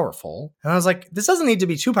too powerful. And I was like, this doesn't need to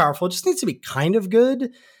be too powerful. It just needs to be kind of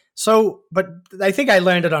good. So, but I think I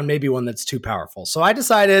landed on maybe one that's too powerful. So I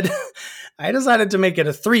decided to make it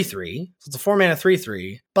a 3/3. So it's a 4-mana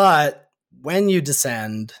 3/3. But when you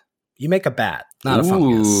descend, you make a bat, not a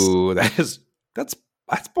fungus. Ooh, that's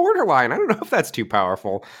borderline. I don't know if that's too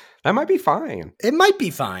powerful. That might be fine. It might be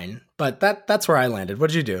fine, but that's where I landed.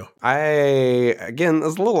 What did you do? Again,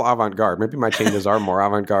 it's a little avant-garde. Maybe my changes are more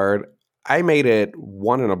avant-garde. I made it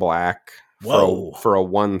 1 and a black for a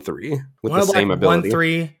 1/3 with the same ability.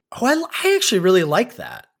 1/3. Oh, I actually really like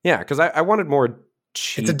that. Yeah, because I wanted more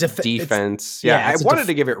cheap defense. I wanted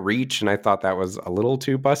to give it reach, and I thought that was a little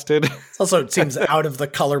too busted. It seems out of the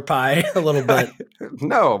color pie a little bit.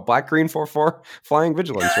 No, black, green, 4/4, flying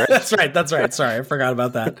vigilance, right? That's right. Sorry, I forgot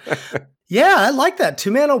about that. Yeah, I like that. 2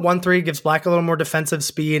 mana, 1/3 gives black a little more defensive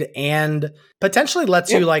speed and potentially lets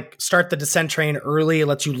you start the descent train early,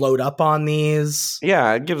 lets you load up on these.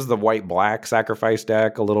 Yeah, it gives the white-black sacrifice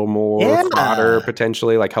deck a little more fodder,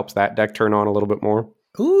 potentially, helps that deck turn on a little bit more.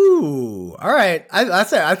 Ooh, all right.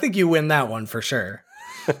 I think you win that one for sure.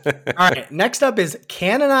 All right, next up is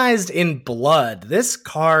Canonized in Blood. This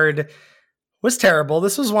card was terrible.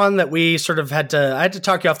 This was one that we sort of I had to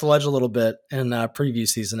talk you off the ledge a little bit in preview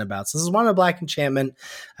season about. So this is one of black enchantment.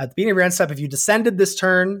 At the beginning of your end step, if you descended this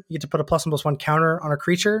turn, you get to put a +1/+1 counter on a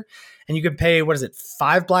creature, and you can pay,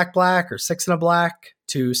 5 black or 6 and a black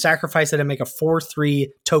to sacrifice it and make a 4/3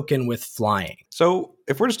 token with flying. So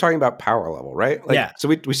if we're just talking about power level, right? So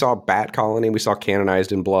we saw Bat Colony, we saw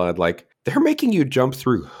Canonized in Blood. They're making you jump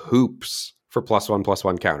through hoops for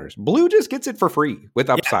 +1/+1 counters. Blue just gets it for free with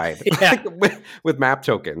upside, with map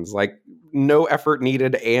tokens, no effort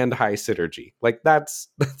needed and high synergy. There's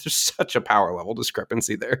such a power level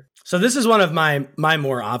discrepancy there. So this is one of my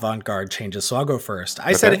more avant-garde changes. So I'll go first.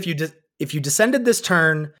 I said if you descended this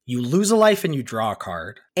turn, you lose a life and you draw a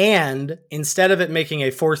card. And instead of it making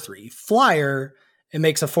a 4/3 flyer, it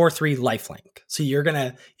makes a 4/3 lifelink. So you're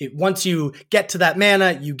once you get to that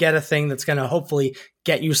mana, you get a thing that's going to hopefully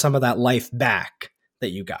get you some of that life back that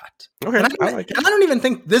you got. Okay, and I don't even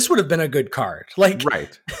think this would have been a good card.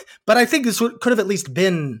 Right. But I think this could have at least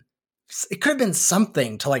been, it could have been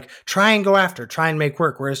something to try and make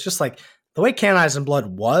work. Whereas just the way Canonized in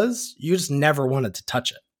Blood was, you just never wanted to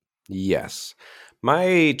touch it. Yes.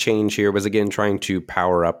 My change here was, again, trying to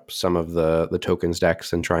power up some of the tokens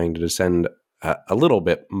decks and trying to descend a little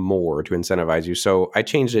bit more to incentivize you. So I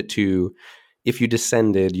changed it to, if you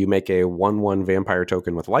descended, you make a 1/1 vampire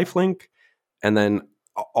token with lifelink, and then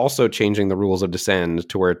also changing the rules of descend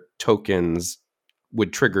to where tokens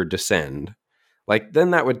would trigger descend.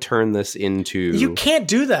 Then that would turn this into... You can't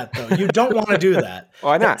do that, though. You don't want to do that.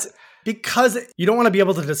 Why not? Because you don't want to be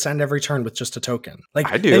able to descend every turn with just a token.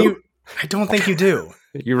 I do. I don't think you do.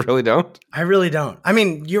 You really don't? I really don't. I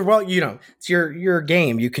mean, it's your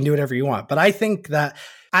game. You can do whatever you want. But I think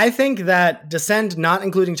that descend not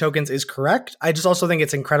including tokens is correct. I just also think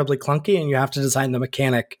it's incredibly clunky and you have to design the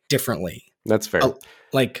mechanic differently. That's fair.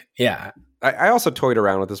 Yeah. I also toyed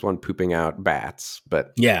around with this one pooping out bats,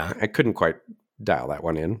 but yeah, I couldn't quite dial that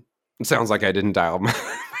one in. It sounds like I didn't dial my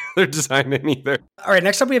other design in either. All right,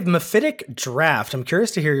 next up we have Mephitic Draft. I'm curious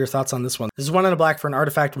to hear your thoughts on this one. This is 1 and a black for an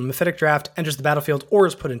artifact. When Mephitic Draft enters the battlefield or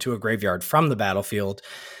is put into a graveyard from the battlefield,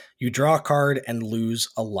 you draw a card and lose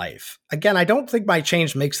a life. Again, I don't think my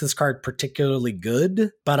change makes this card particularly good,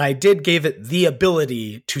 but I did give it the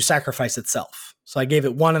ability to sacrifice itself. So I gave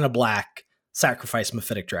it 1 and a black, sacrifice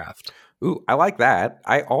Mephitic Draft. Ooh, I like that.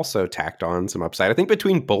 I also tacked on some upside. I think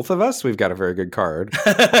between both of us, we've got a very good card.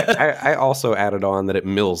 I also added on that it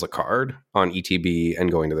mills a card on ETB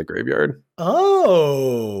and going to the graveyard.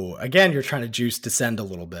 Oh, again, you're trying to juice descend a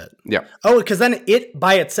little bit. Yeah. Oh, because then it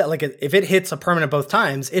by itself, if it hits a permanent both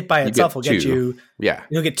times, it by itself will get you. Yeah.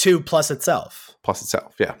 You'll get 2 plus itself. Plus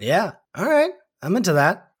itself, yeah. Yeah. All right. I'm into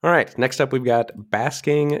that. All right. Next up, we've got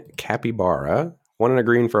Basking Capybara. 1 and a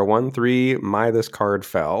green for a 1/3. This card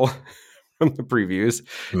fell. From the previews.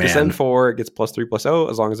 Descend 4, it gets +3/+0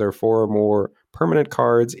 as long as there are 4 or more permanent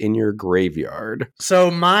cards in your graveyard. So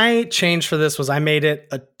my change for this was I made it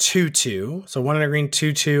a 2/2. So 1 and a green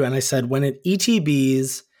 2/2, and I said when it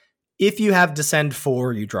ETBs, if you have Descend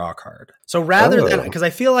 4, you draw a card. So rather than, because I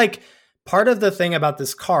feel like part of the thing about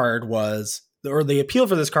this card was, or the appeal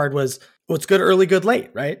for this card was, well, it's good early, good late,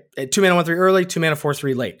 right? 2 mana 1/3 early, 2 mana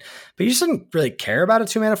 4/3 late. But you just didn't really care about a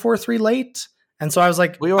 2 mana 4/3 late. And so I was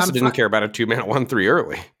like, we also didn't care about a 2 mana 1/3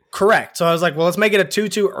 early. Correct. So I was like, well, let's make it a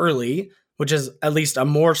 2/2 early, which is at least a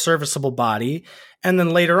more serviceable body. And then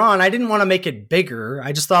later on, I didn't want to make it bigger.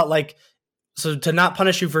 I just thought like, so to not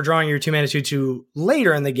punish you for drawing your 2 mana 2/2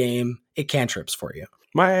 later in the game, it cantrips for you.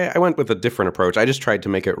 I went with a different approach. I just tried to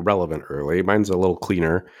make it relevant early. Mine's a little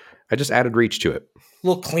cleaner. I just added reach to it. A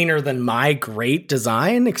little cleaner than my great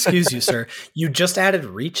design. Excuse you, sir. You just added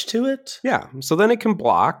reach to it? Yeah. So then it can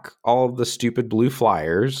block all of the stupid blue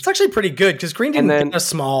flyers. It's actually pretty good because green didn't get a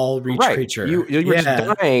small reach creature. You were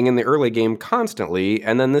just dying in the early game constantly,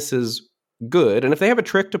 and then this is good. And if they have a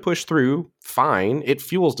trick to push through, fine. It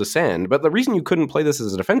fuels Descend. But the reason you couldn't play this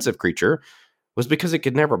as a defensive creature was because it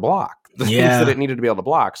could never block the things that it needed to be able to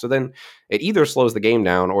block. So then it either slows the game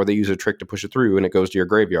down or they use a trick to push it through and it goes to your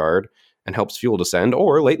graveyard and helps fuel Descend,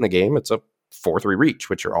 or late in the game, it's a 4/3 reach,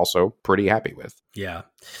 which you're also pretty happy with. Yeah.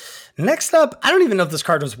 Next up, I don't even know if this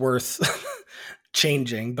card was worth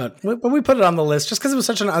changing, but we put it on the list just because it was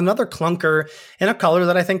such another clunker in a color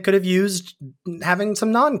that I think could have used having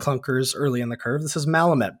some non-clunkers early in the curve. This is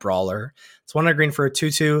Malamet Brawler. It's 1 green for a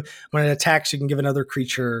 2/2. When it attacks, you can give another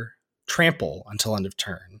creature trample until end of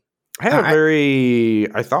turn. I had a very,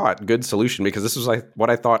 I thought, good solution because this was like what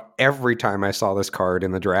I thought every time I saw this card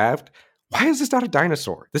in the draft. Why is this not a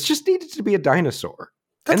dinosaur? This just needed to be a dinosaur.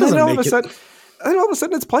 And then all of a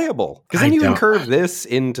sudden it's playable. Because then you can curve this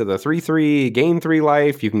into the 3/3, gain 3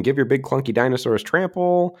 life. You can give your big clunky dinosaurs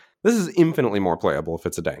trample. This is infinitely more playable if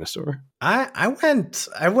it's a dinosaur. I went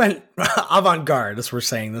avant-garde, as we're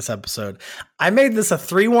saying this episode. I made this a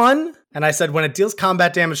 3/1, and I said when it deals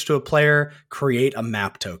combat damage to a player, create a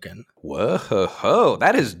map token. Whoa,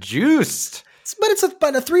 that is juiced. But it's a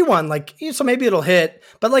 3/1, like, so maybe it'll hit,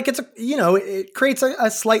 but like it's it creates a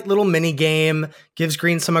slight little mini game, gives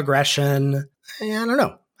green some aggression. I don't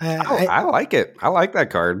know. I like it. I like that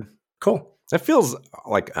card. Cool. It feels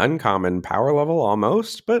like uncommon power level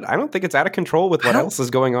almost, but I don't think it's out of control with what else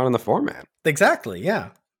is going on in the format. Exactly,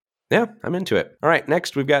 yeah. Yeah, I'm into it. All right,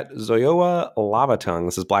 next we've got Zoyoa Lava Tongue.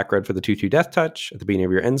 This is black-red for the 2/2 Death Touch. At the beginning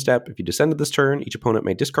of your end step, if you descended this turn, each opponent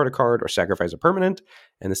may discard a card or sacrifice a permanent,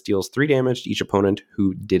 and this deals 3 damage to each opponent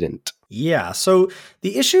who didn't. Yeah, so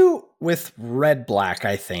the issue with red-black,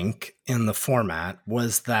 I think, in the format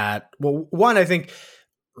was that, well, one, I think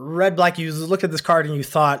red-black, you looked at this card and you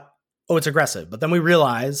thought, oh, it's aggressive. But then we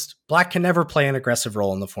realized black can never play an aggressive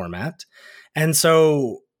role in the format. And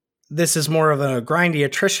so this is more of a grindy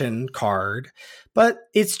attrition card, but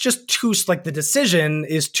it's just too, like, the decision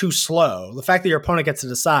is too slow. The fact that your opponent gets to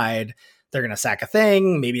decide they're going to sack a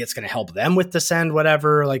thing, maybe it's going to help them with Descend,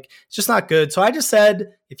 whatever, like, it's just not good. So I just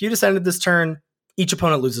said, if you descended this turn, each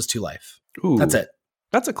opponent loses 2 life. Ooh, that's it.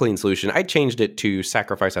 That's a clean solution. I changed it to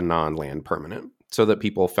sacrifice a non-land permanent so that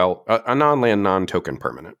people felt a non-land, non-token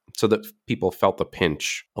permanent so that people felt the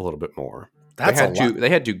pinch a little bit more. They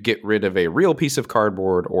had to get rid of a real piece of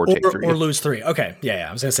cardboard or take 3. Or lose 3. Okay. Yeah.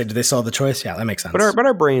 I was going to say, do they still have the choice? Yeah, that makes sense. But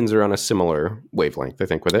our brains are on a similar wavelength, I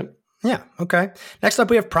think, with it. Yeah. Okay. Next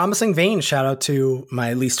up, we have Promising Vein. Shout out to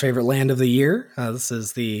my least favorite land of the year. This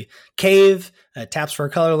is the Cave. Taps for a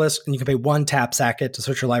colorless, and you can pay 1 tap, sack it to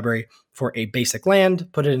search your library for a basic land,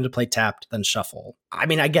 put it into play tapped, then shuffle. I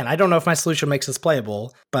mean, again, I don't know if my solution makes this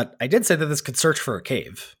playable, but I did say that this could search for a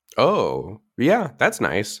cave. Oh, yeah, that's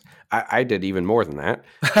nice. I did even more than that.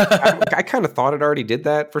 I kind of thought it already did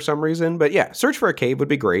that for some reason, but yeah, search for a cave would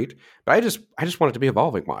be great. But I just want it to be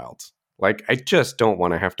Evolving Wilds. Like, I just don't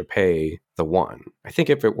want to have to pay the 1. I think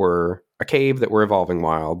if it were a cave that were Evolving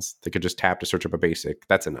Wilds that could just tap to search up a basic,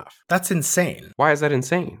 that's enough. That's insane. Why is that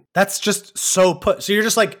insane? That's just so put. So you're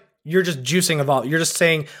just juicing Evolve. You're just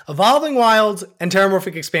saying Evolving Wilds and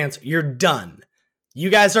Terramorphic Expanse, you're done. You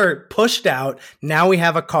guys are pushed out. Now we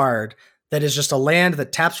have a card that is just a land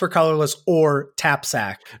that taps for colorless or tap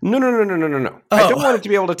sack. No. Oh. I don't want it to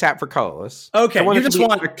be able to tap for colorless. Okay, I want it to be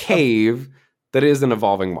a cave that is an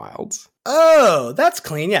Evolving Wilds. Oh, that's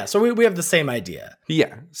clean. Yeah, so we have the same idea.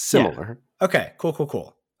 Yeah, similar. Yeah. Okay,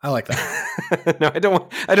 cool. I like that. No, I don't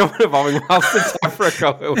want Evolving Wilds to tap for a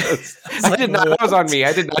colorless. That was on me.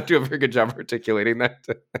 I did not do a very good job articulating that.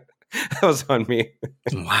 That was on me.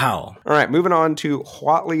 Wow. All right, moving on to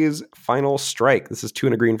Huatli's Final Strike. This is 2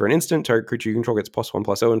 and a green for an instant. Target creature you control gets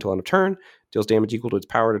 +1/+0 until end of turn. Deals damage equal to its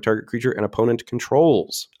power to target creature an opponent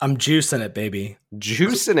controls. I'm juicing it, baby.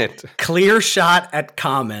 Juicing it. Clear shot at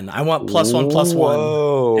common. I want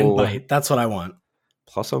 +1/+1 and bite. That's what I want.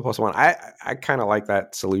 +1/+1. I kind of like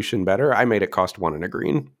that solution better. I made it cost 1 and a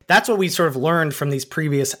green. That's what we sort of learned from these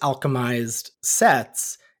previous alchemized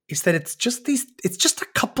sets, is that it's just a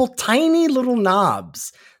couple tiny little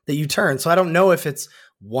knobs that you turn. So I don't know if it's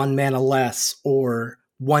 1 mana less or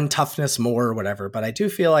 1 toughness more or whatever, but I do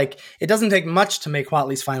feel like it doesn't take much to make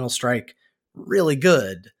Huatli's Final Strike really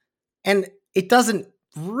good. And it doesn't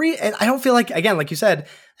I don't feel like, again, like you said,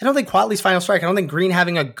 I don't think Huatli's Final Strike, I don't think green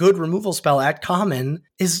having a good removal spell at common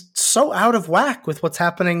is so out of whack with what's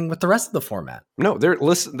happening with the rest of the format. No,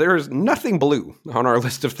 there's nothing blue on our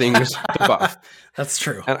list of things to buff. That's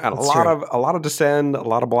true. And That's a lot of Descend, a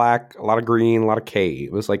lot of black, a lot of green, a lot of K.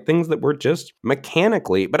 It was like things that were just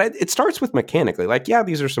mechanically, but it starts with mechanically. Like, yeah,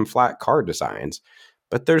 these are some flat card designs,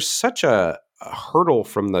 but there's such a hurdle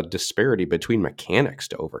from the disparity between mechanics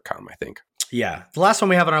to overcome, I think. Yeah. The last one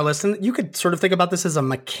we have on our list, and you could sort of think about this as a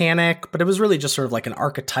mechanic, but it was really just sort of like an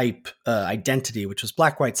archetype identity, which was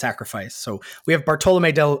Black-White Sacrifice. So we have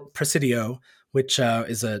Bartolome del Presidio, which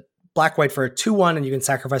is a black-white for a 2/1, and you can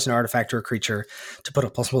sacrifice an artifact or a creature to put a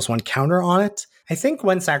 +1/+1 counter on it. I think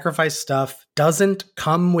when sacrifice stuff doesn't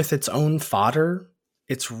come with its own fodder,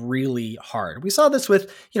 it's really hard. We saw this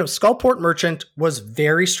with, Skullport Merchant was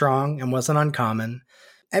very strong and wasn't uncommon.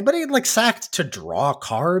 But he like sacked to draw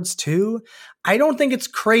cards too. I don't think it's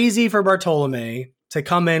crazy for Bartolome to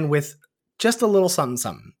come in with just a little something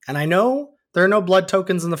something. And I know there are no blood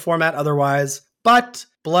tokens in the format otherwise, but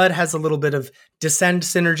blood has a little bit of descend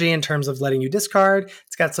synergy in terms of letting you discard.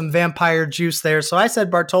 It's got some vampire juice there. So I said,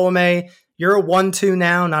 Bartolome, you're a 1/2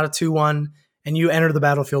 now, not a 2/1, and you enter the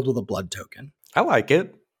battlefield with a blood token. I like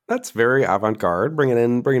it. That's very avant-garde, bringing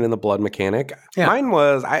in the blood mechanic. Yeah. Mine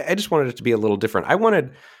was, I just wanted it to be a little different. I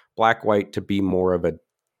wanted Black-White to be more of a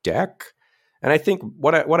deck. And I think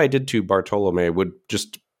what I did to Bartolome would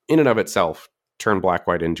just, in and of itself, turn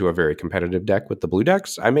Black-White into a very competitive deck with the blue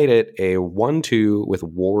decks. I made it a 1/2 with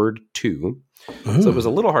Ward 2. So it was a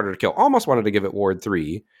little harder to kill. Almost wanted to give it Ward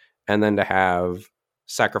 3, and then to have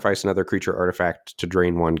sacrifice another creature artifact to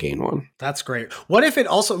drain 1, gain 1. That's great. What if it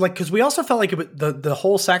also, because we also felt like the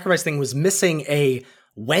whole sacrifice thing was missing a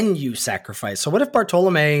when you sacrifice. So what if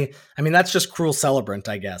Bartolome, that's just Cruel Celebrant,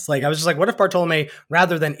 I guess. I was just like, what if Bartolome,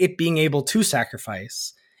 rather than it being able to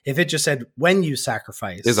sacrifice, if it just said when you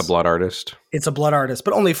sacrifice. Is a blood artist. It's a blood artist,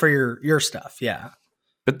 but only for your stuff, yeah.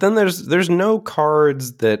 But then there's no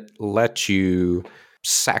cards that let you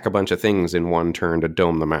sack a bunch of things in one turn to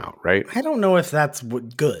dome them out, right? I don't know if that's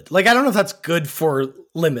good. I don't know if that's good for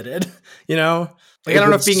limited, I don't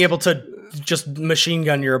know if being able to just machine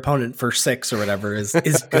gun your opponent for 6 or whatever is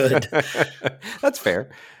good. That's fair.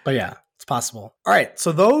 But yeah, it's possible. All right,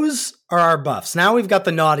 so those are our buffs. Now we've got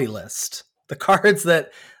the naughty list, the cards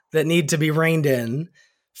that need to be reined in.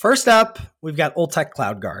 First up, we've got Oltec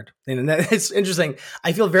Cloud Guard. And it's interesting.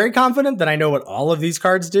 I feel very confident that I know what all of these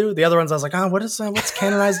cards do. The other ones I was like, what's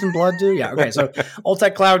Canonized in Blood do? Yeah, okay. So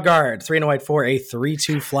Oltec Cloud Guard, 3 and a white for a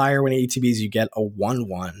 3/2 flyer. When it ETBs, you get a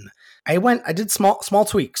 1/1. I did small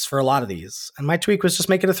tweaks for a lot of these. And my tweak was just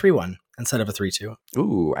make it a 3/1 instead of a 3/2.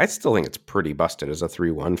 Ooh, I still think it's pretty busted as a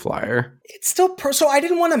 3/1 flyer. It's still, so I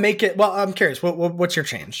didn't want to make it, well, I'm curious. What's your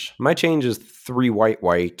change? My change is 3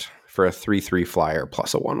 white for a 3/3 flyer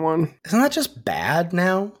plus a 1/1. Isn't that just bad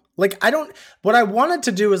now? What I wanted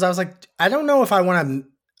to do is I was like, I don't know if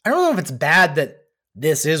it's bad that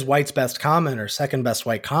this is white's best common or second best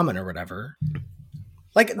white common or whatever.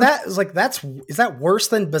 Is that worse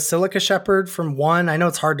than Basilica Shepherd from 1? I know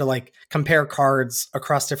it's hard to compare cards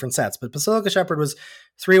across different sets, but Basilica Shepherd was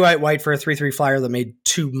 3 white for a 3/3 flyer that made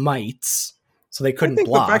 2 mites. So they couldn't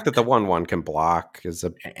block. The fact that the 1/1 can block is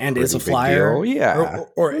a flyer. Deal. Yeah.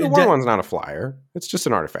 Or the 1/1's not a flyer. It's just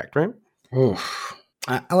an artifact, right? Oof.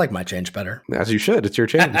 I like my change better. As you should. It's your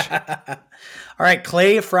change. All right,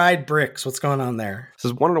 Clay Fried Bricks. What's going on there? This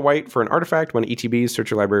is 1 and a white for an artifact. When ETBs,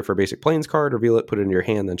 search your library for a basic plains card, reveal it, put it in your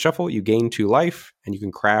hand, then shuffle. You gain 2 life, and you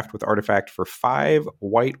can craft with artifact for 5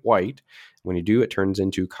 white. When you do, it turns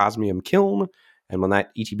into Cosmium Kiln. And when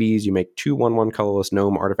that ETBs, you make 2 1/1 colorless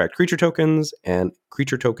gnome artifact creature tokens, and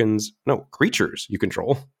creatures you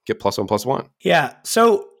control get +1/+1. Yeah,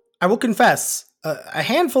 so I will confess, a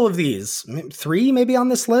handful of these, 3 maybe on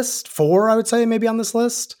this list, 4 I would say maybe on this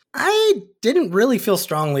list, I didn't really feel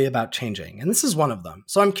strongly about changing, and this is one of them.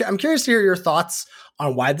 So I'm curious to hear your thoughts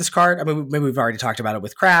on why this card, maybe we've already talked about it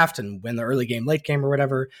with Craft and when the early game, late game or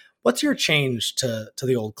whatever. What's your change to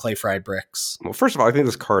the old Clay Fried Bricks? Well, first of all, I think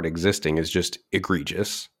this card existing is just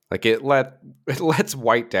egregious. It lets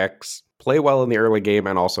white decks play well in the early game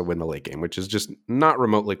and also win the late game, which is just not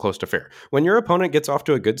remotely close to fair. When your opponent gets off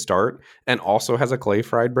to a good start and also has a Clay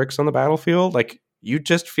Fried Bricks on the battlefield, you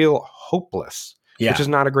just feel hopeless. Yeah. which is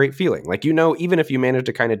not a great feeling. Like, even if you manage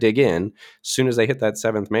to kind of dig in, as soon as they hit that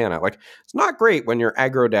 7th mana, like, it's not great when your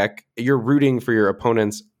aggro deck, you're rooting for your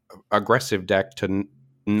opponent's aggressive deck to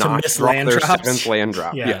not miss draw land their drops. 7th land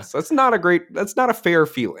drop. Yeah. Yes, that's not a fair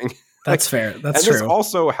feeling. That's fair. That's and true. This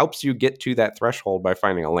also helps you get to that threshold by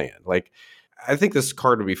finding a land. Like, I think this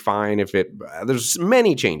card would be fine if there's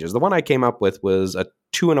many changes. The one I came up with was a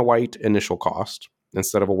 2 and a white initial cost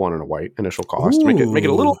instead of a 1 and a white initial cost. Make it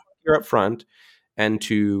a little easier up front, and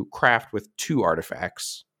to craft with 2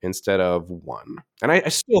 artifacts instead of 1. And I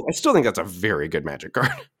still think that's a very good Magic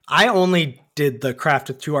card. I only did the craft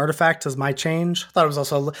with 2 artifacts as my change. I thought it was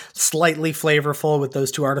also slightly flavorful with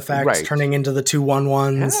those 2 artifacts turning into the 2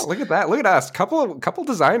 1/1s. Yeah, look at that. Look at us. Couple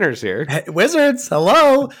designers here. Hey, Wizards,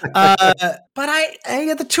 hello. But I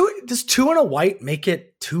get the 2. Does 2 and a white make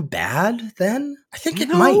it too bad then? I think it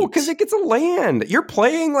might. No, because it gets a land. You're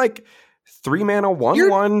playing like 3 mana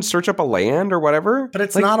 1/1, search up a land or whatever. But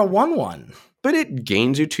it's not a 1/1. But it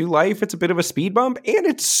gains you 2 life. It's a bit of a speed bump, and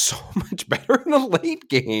it's so much better in the late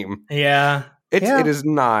game. Yeah. It is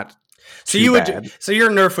not so too bad.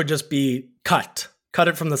 Your nerf would just be cut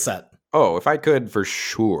it from the set. Oh, if I could, for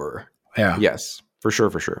sure. Yeah. Yes, for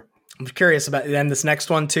sure. I'm curious about then this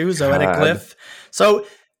next one too, Zoetic Glyph. So,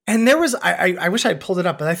 and there was I wish I pulled it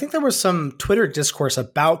up, but I think there was some Twitter discourse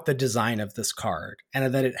about the design of this card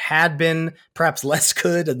and that it had been perhaps less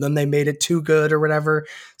good and then they made it too good or whatever.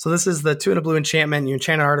 So this is the 2 and a blue enchantment. You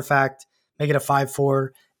enchant an artifact, make it a 5/4,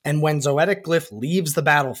 and when Zoetic Glyph leaves the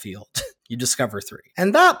battlefield, you discover 3.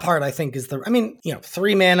 And that part I think is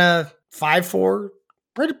 3 mana, 5/4,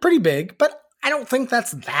 pretty big, but I don't think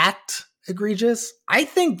that's that egregious. I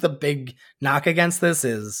think the big knock against this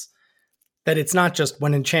is that it's not just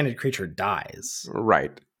when enchanted creature dies.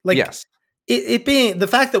 Right. Like, yes. It being the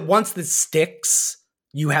fact that once this sticks,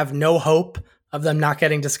 you have no hope of them not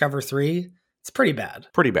getting Discover 3. It's pretty bad.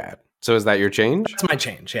 Pretty bad. So is that your change? That's my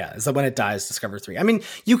change, yeah. Is that when it dies, Discover 3. I mean,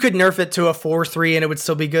 you could nerf it to a 4/3 and it would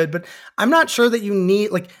still be good, but I'm not sure that you need,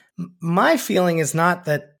 like, my feeling is not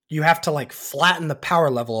that you have to, like, flatten the power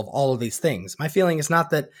level of all of these things. My feeling is not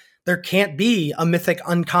that there can't be a mythic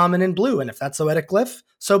uncommon in blue, and if that's Zoetic Glyph,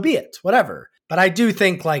 so be it, whatever. But I do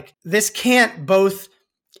think, like, this can't both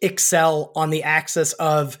excel on the axis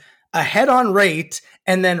of a head-on rate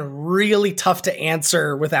and then really tough to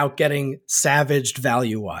answer without getting savaged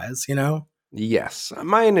value-wise, Yes.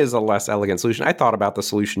 Mine is a less elegant solution. I thought about the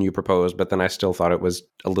solution you proposed, but then I still thought it was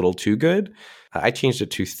a little too good. I changed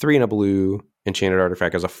it to 3 and a blue, enchanted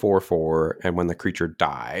artifact as a 4/4, and when the creature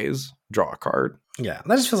dies, draw a card. Yeah,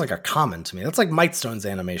 that just feels like a common to me. That's like Mightstone's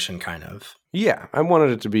animation, kind of. Yeah, I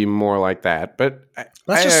wanted it to be more like that, but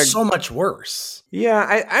that's just so much worse. Yeah,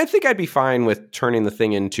 I think I'd be fine with turning the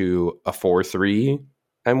thing into a 4/3,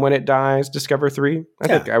 and when it dies, discover 3. I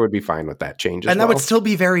think I would be fine with that change as well. And that would still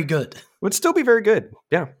be very good. Would still be very good,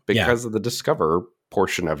 yeah, because of the discover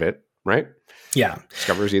portion of it, right? Yeah.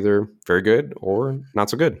 Discover is either very good or not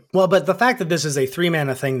so good. Well, but the fact that this is a 3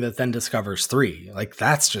 mana thing that then discovers 3, like,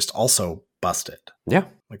 that's just also busted. Yeah.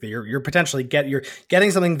 Like, you're potentially you're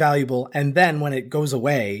getting something valuable, and then when it goes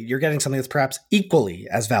away, you're getting something that's perhaps equally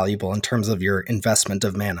as valuable in terms of your investment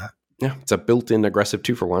of mana. Yeah, it's a built-in aggressive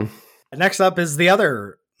 2-for-1. Next up is the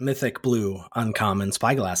other mythic blue uncommon,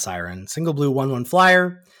 Spyglass Siren. Single blue 1/1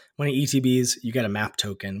 flyer. When it ETBs, you get a map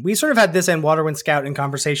token. We sort of had this and Waterwind Scout in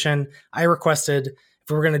conversation. I requested, if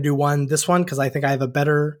we were going to do this one, because I think I have a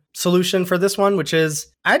better solution for this one, which is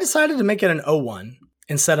I decided to make it an 0/1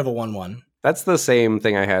 instead of a 1/1. That's the same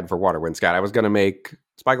thing I had for Waterwind Scout. I was going to make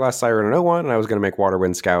Spyglass Siren an 0/1, and I was going to make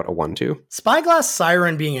Waterwind Scout a 1/2. Spyglass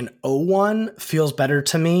Siren being an 0/1 feels better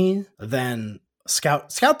to me than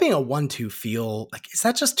Scout. Scout being a 1/2 feel like, is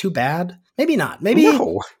that just too bad? Maybe not.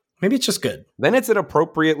 Maybe it's just good. Then it's an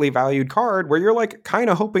appropriately valued card where you're like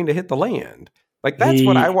kind of hoping to hit the land. Like, that's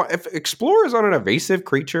what I want. If Explorer is on an evasive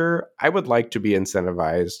creature, I would like to be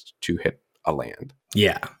incentivized to hit a land.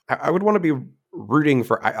 Yeah. I would want to be rooting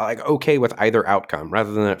for, like, okay with either outcome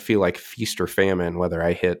rather than it feel like feast or famine, whether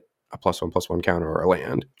I hit a +1/+1 counter or a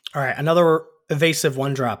land. All right. Another evasive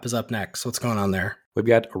 1-drop is up next. What's going on there? We've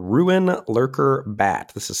got Ruin Lurker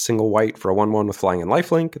Bat. This is single white for a 1/1 with flying and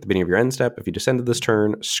lifelink. At the beginning of your end step, if you descended this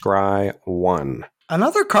turn, scry 1.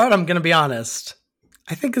 Another card, I'm going to be honest.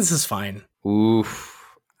 I think this is fine. Oof.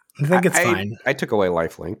 I think it's fine. I took away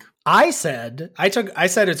lifelink. I said it's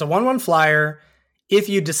a 1/1 flyer. If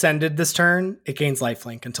you descended this turn, it gains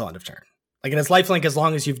lifelink until end of turn. Like, it has lifelink as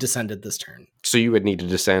long as you've descended this turn. So you would need to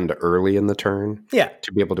descend early in the turn? Yeah.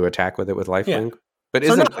 To be able to attack with it with lifelink? Yeah. But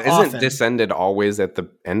so isn't descended always at the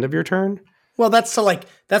end of your turn? Well, that's what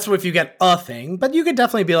if you get a thing, but you could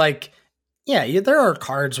definitely be like, Yeah, there are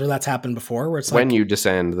cards where that's happened before, where it's when like, you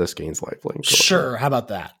descend, this gains lifelink. Sure, how about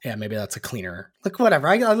that? Yeah, maybe that's a cleaner. Like, whatever.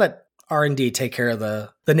 I let R&D take care of the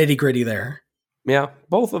nitty gritty there. Yeah,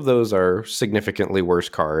 both of those are significantly worse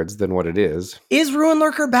cards than what it is. Is Ruin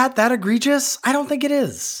Lurker Bat that egregious? I don't think it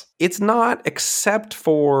is. It's not, except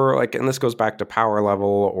for, like, and this goes back to power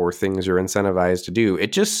level or things you're incentivized to do.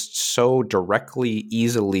 It just so directly,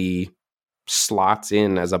 easily slots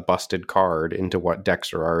in as a busted card into what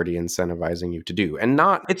decks are already incentivizing you to do. And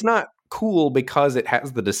it's not cool because it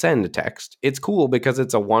has the descend text. It's cool because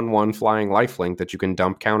it's a 1/1 flying lifelink that you can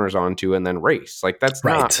dump counters onto and then race. Like, that's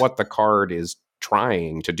not what the card is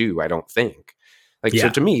trying to do, I don't think. Like, so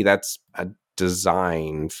to me, that's a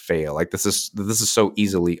design fail. Like, this is so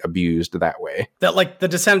easily abused that way. That, like, the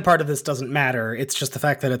descend part of this doesn't matter. It's just the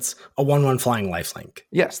fact that it's a 1/1 flying lifelink.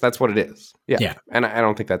 Yes, that's what it is. Yeah. And I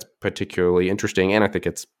don't think that's particularly interesting. And I think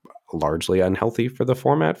it's largely unhealthy for the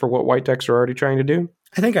format for what white decks are already trying to do.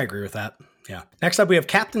 I think I agree with that. Yeah. Next up, we have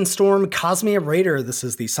Captain Storm Cosmia Raider. This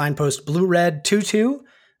is the signpost blue-red 2/2.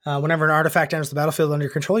 Whenever an artifact enters the battlefield under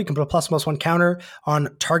your control, you can put a +1/+1 counter on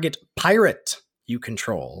target pirate you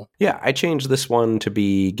control. Yeah, I changed this one to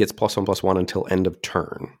be gets +1/+1 until end of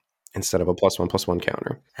turn instead of a +1/+1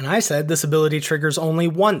 counter. And I said this ability triggers only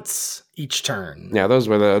once each turn. Yeah, those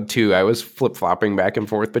were the two I was flip-flopping back and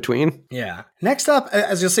forth between. Yeah. Next up,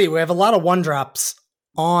 as you'll see, we have a lot of 1-drops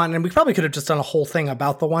on, and we probably could have just done a whole thing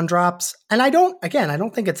about the 1-drops. And I don't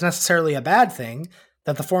think it's necessarily a bad thing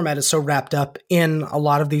that the format is so wrapped up in a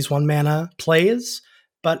lot of these 1-mana plays,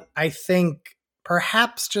 but I think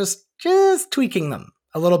perhaps just tweaking them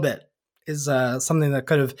a little bit is something that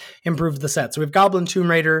could have improved the set. So we have Goblin Tomb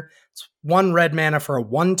Raider. It's 1 red mana for a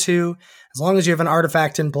 1/2. As long as you have an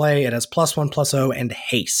artifact in play, it has +1/+0 and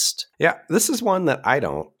haste. Yeah, this is one that I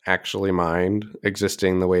don't actually mind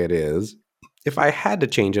existing the way it is. If I had to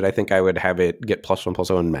change it, I think I would have it get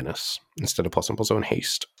 +1/+0 and menace instead of +1/+0 and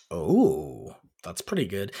haste. Oh, that's pretty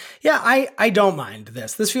good. Yeah, I don't mind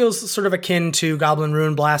this. This feels sort of akin to Goblin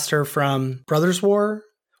Ruin Blaster from Brothers War,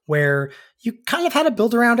 where you kind of had to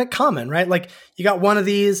build around it common, right? Like, you got one of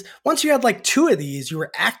these. Once you had like 2 of these, you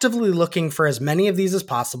were actively looking for as many of these as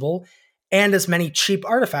possible and as many cheap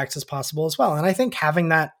artifacts as possible as well. And I think having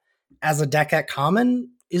that as a deck at common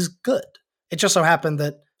is good. It just so happened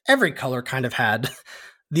that every color kind of had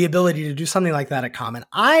the ability to do something like that at common.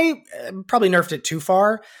 I probably nerfed it too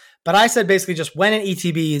far, but I said basically just when it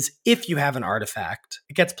ETBs, if you have an artifact,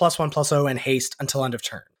 it gets +1/+0 and haste until end of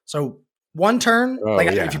turn. So 1 turn,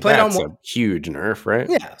 if you play it on one, a huge nerf, right?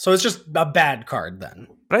 Yeah, so it's just a bad card then.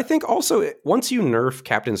 But I think also once you nerf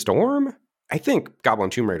Captain Storm, I think Goblin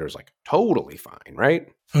Tomb Raider is like totally fine, right?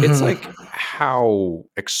 Mm-hmm. It's like how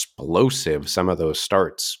explosive some of those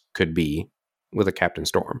starts could be with a Captain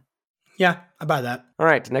Storm. Yeah, I buy that. All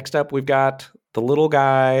right, next up we've got the little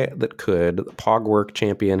guy that could, the Pogwork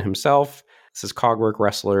champion himself. This is Cogwork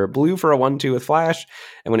Wrestler, blue for a 1/2 with flash,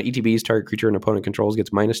 and when it ETBs, target creature an opponent controls gets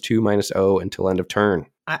 -2/-0 until end of turn.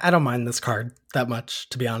 I don't mind this card that much,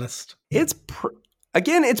 to be honest. It's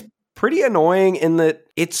it's pretty annoying in that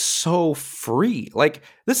it's so free. Like,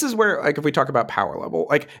 this is where, like, if we talk about power level,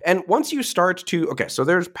 like, and once you start to, okay, so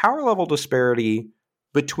there's power level disparity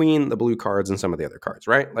between the blue cards and some of the other cards,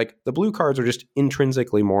 right? Like, the blue cards are just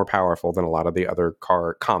intrinsically more powerful than a lot of the other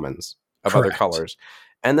commons of other colors.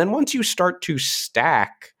 And then once you start to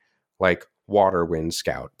stack, like, Water Wind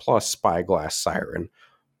Scout plus Spyglass Siren,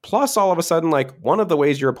 plus all of a sudden, like, one of the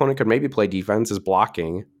ways your opponent could maybe play defense is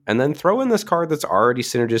blocking, and then throw in this card that's already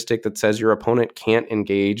synergistic that says your opponent can't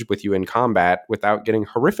engage with you in combat without getting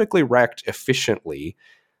horrifically wrecked efficiently.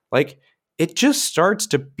 Like, it just starts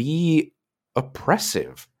to be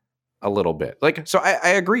oppressive a little bit. Like, so I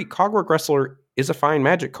agree, Cogwork Wrestler is a fine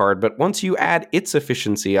Magic card, but once you add its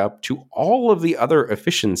efficiency up to all of the other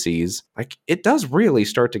efficiencies, like, it does really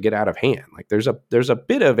start to get out of hand. Like, there's a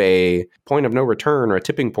bit of a point of no return or a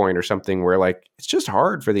tipping point or something where, like, it's just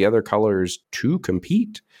hard for the other colors to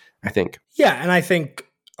compete, I think. Yeah, and I think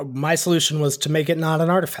my solution was to make it not an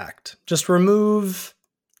artifact. Just remove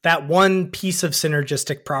that one piece of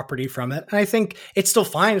synergistic property from it. And I think it's still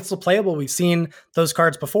fine. It's still playable. We've seen those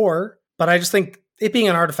cards before, but I just think it being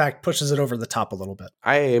an artifact pushes it over the top a little bit.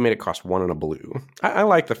 I made it cost 1 and a blue. I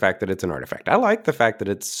like the fact that it's an artifact. I like the fact that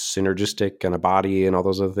it's synergistic and a body and all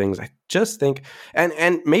those other things. I just think,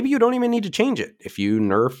 and maybe you don't even need to change it if you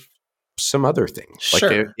nerf some other things.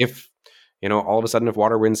 Sure. Like if all of a sudden if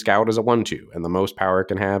Water Wind Scout is a 1/2 and the most power it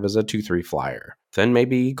can have is a 2/3 flyer, then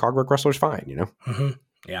maybe Cogwork Wrestler's fine, Mm-hmm.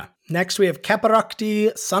 Yeah. Next we have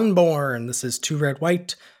Caparocti Sunborn. This is 2 red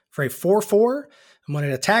white for a 4/4. And when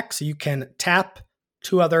it attacks, you can tap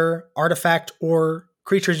 2 other artifact or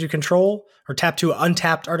creatures you control, or tap 2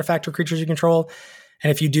 untapped artifact or creatures you control.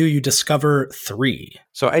 And if you do, you discover 3.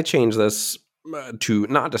 So I changed this to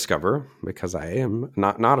not discover, because I am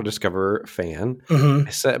not a discover fan.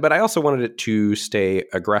 But I also wanted it to stay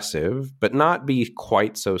aggressive, but not be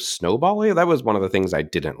quite so snowbally. That was one of the things I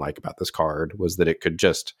didn't like about this card, was that it could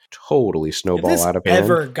just totally snowball out of hand. If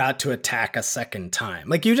this ever got to attack a second time,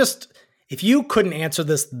 like if you couldn't answer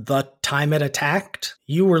this the time it attacked,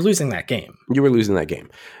 you were losing that game.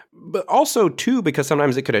 But also, too, because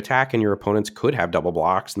sometimes it could attack and your opponents could have double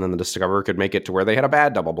blocks, and then the Discoverer could make it to where they had a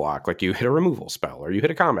bad double block, like you hit a removal spell or you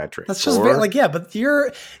hit a combat trick. That's just but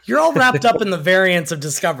you're all wrapped up in the variance of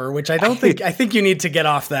Discover, which I think you need to get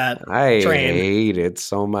off that train. I hate it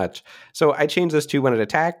so much. So I changed this to when it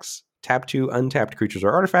attacks, tap 2 untapped creatures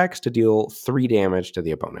or artifacts to deal 3 damage to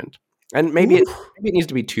the opponent. And maybe it needs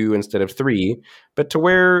to be 2 instead of 3, but to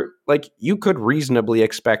where you could reasonably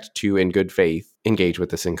expect to, in good faith, engage with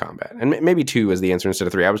this in combat. And maybe 2 is the answer instead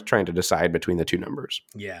of 3. I was trying to decide between the 2 numbers.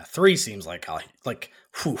 Yeah, 3 seems like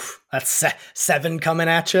that's 7 coming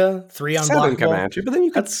at you, 3 unblockable. 7 coming at you, but then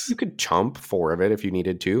you could chump 4 of it if you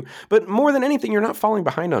needed to. But more than anything, you're not falling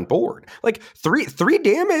behind on board. 3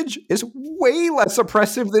 damage is way less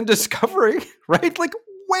oppressive than discovering, right?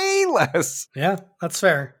 Way less. Yeah, that's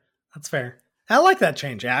fair. I like that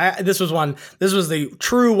change. Yeah, this was the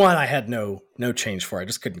true one I had no change for. I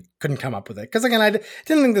just couldn't come up with it. Because again, I didn't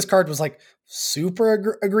think this card was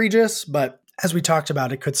super egregious, but as we talked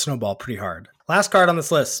about, it could snowball pretty hard. Last card on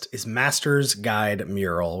this list is Master's Guide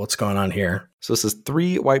Mural. What's going on here? So this is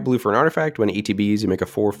 3 white blue for an artifact. When ETBs, you make a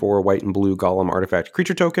 4/4 white and blue golem artifact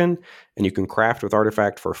creature token, and you can craft with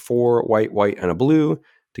artifact for 4 white, and a blue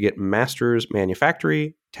to get Master's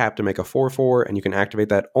Manufactory. Tap to make a 4/4, and you can activate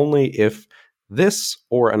that only if this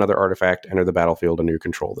or another artifact enter the battlefield under your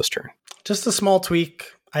control this turn. Just a small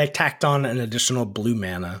tweak. I tacked on an additional blue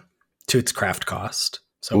mana to its craft cost.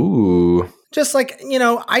 So just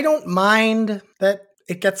I don't mind that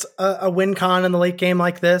it gets a win con in the late game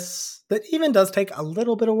like this. That even does take a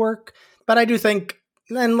little bit of work, but I do think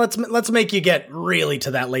then let's make you get really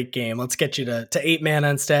to that late game. Let's get you to 8 mana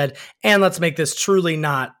instead, and let's make this truly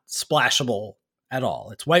not splashable at all.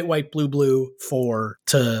 It's white, blue, 4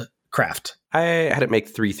 to craft. I had it make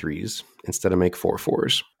 3 3s instead of make 4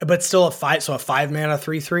 4s. But still a 5, so a 5 mana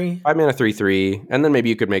 3/3? 5 mana 3/3, and then maybe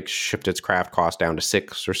you could shift its craft cost down to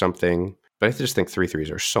 6 or something. But I just think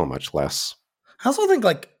 3/3s are so much less. I also think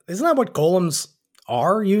isn't that what golems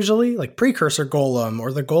are usually? Precursor golem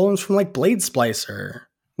or the golems from Blade Splicer.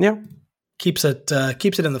 Yeah. Keeps it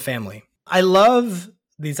in the family. I love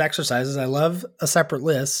these exercises. I love a separate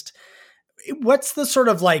list. What's the sort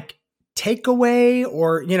of takeaway,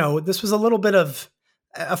 or this was a little bit of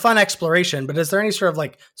a fun exploration, but is there any sort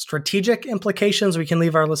of strategic implications we can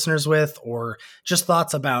leave our listeners with, or just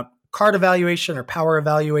thoughts about card evaluation or power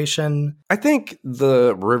evaluation? I think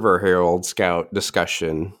the River Herald Scout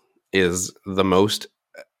discussion is the most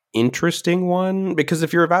interesting one, because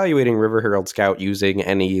if you're evaluating River Herald Scout using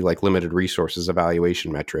any limited resources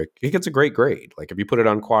evaluation metric, it gets a great grade. If you put it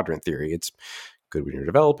on quadrant theory, it's good when you're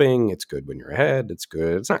developing, it's good when you're ahead, it's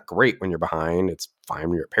good. It's not great when you're behind, it's fine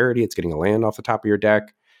when you're at parity, it's getting a land off the top of your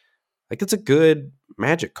deck. It's a good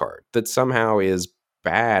Magic card that somehow is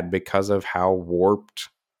bad because of how warped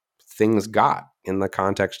things got in the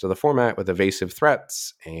context of the format, with evasive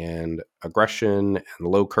threats and aggression and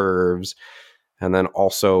low curves, and then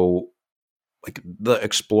also the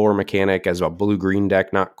explore mechanic as a blue-green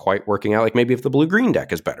deck not quite working out. Maybe if the blue-green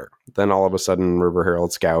deck is better, then all of a sudden River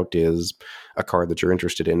Herald Scout is a card that you're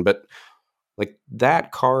interested in. But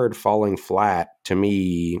that card falling flat to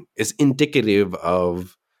me is indicative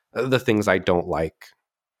of the things I don't like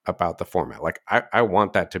about the format. I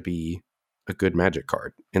want that to be a good Magic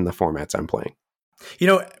card in the formats I'm playing.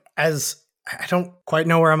 As I don't quite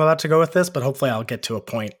know where I'm about to go with this, but hopefully I'll get to a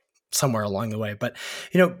point somewhere along the way. But,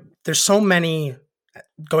 there's so many,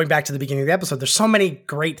 going back to the beginning of the episode, there's so many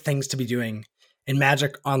great things to be doing in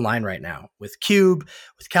Magic Online right now, with Cube,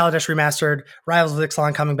 with Kaladesh Remastered, Rivals with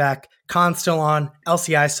Ixalan coming back, Con still on,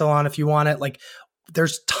 LCI still on if you want it.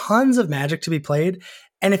 There's tons of Magic to be played.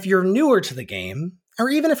 And if you're newer to the game,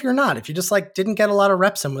 or even if you're not, if you just didn't get a lot of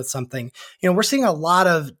reps in with something, we're seeing a lot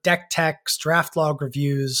of deck techs, draft log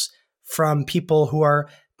reviews from people who are,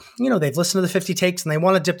 they've listened to the 50 takes and they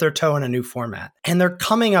want to dip their toe in a new format. And they're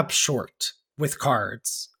coming up short with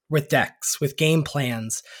cards, with decks, with game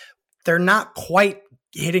plans. They're not quite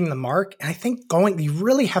hitting the mark. And I think you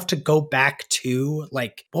really have to go back to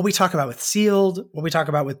what we talk about with sealed, what we talk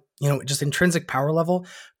about with, just intrinsic power level.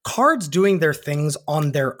 Cards doing their things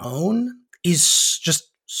on their own is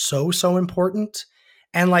just so important.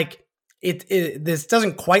 And this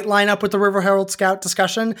doesn't quite line up with the River Herald Scout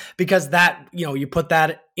discussion, because that, you put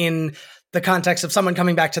that in the context of someone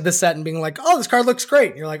coming back to this set and being like, oh, this card looks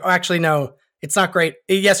great. And you're like, oh, actually, no, it's not great.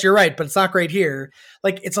 Yes, you're right, but it's not great here.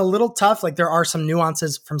 Like, it's a little tough. Like, there are some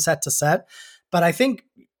nuances from set to set, but I think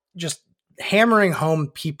just hammering home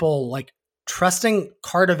people like trusting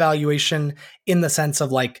card evaluation in the sense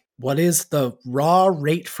of like, what is the raw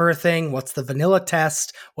rate for a thing? What's the vanilla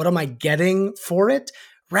test? What am I getting for it?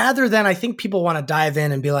 Rather than, I think people want to dive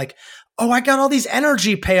in and be like, oh, I got all these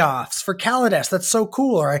energy payoffs for Kaladesh. That's so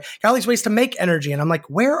cool. Or I got all these ways to make energy. And I'm like,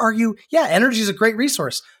 where are you? Yeah, energy is a great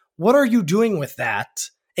resource. What are you doing with that?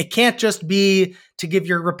 It can't just be to give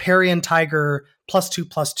your Riparian Tiger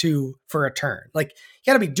 +2/+2 for a turn. Like,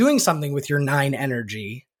 you got to be doing something with your 9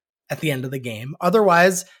 energy at the end of the game.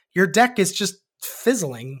 Otherwise, your deck is just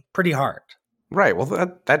fizzling pretty hard. Right. Well,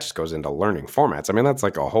 that just goes into learning formats. I mean, that's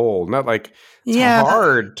like a whole, not like, it's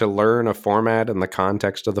hard to learn a format and the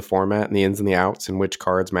context of the format and the ins and the outs and which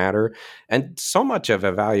cards matter. And so much of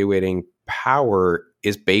evaluating power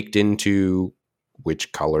is baked into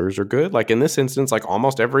which colors are good. Like in this instance, like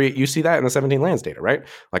you see that in the 17 lands data, right?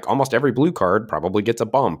 Like almost every blue card probably gets a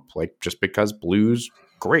bump, like just because blue's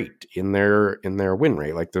great in their win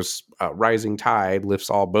rate. Like this rising tide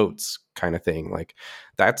lifts all boats kind of thing. Like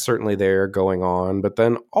that's certainly there going on. But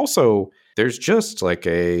then also there's just like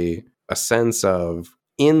a sense of,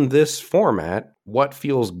 in this format, what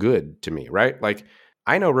feels good to me, right? Like,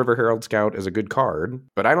 I know River Herald Scout is a good card,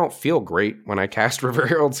 but I don't feel great when I cast River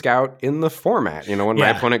Herald Scout in the format. When my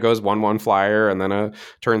opponent goes 1/1 flyer and then a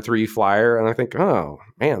turn 3 flyer, and I think, oh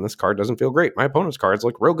man, this card doesn't feel great. My opponent's cards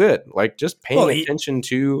look real good. Like, just paying attention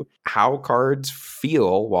to how cards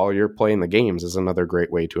feel while you're playing the games is another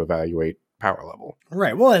great way to evaluate power level.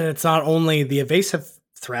 Right. Well, and it's not only the evasive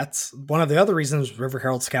threats. One of the other reasons River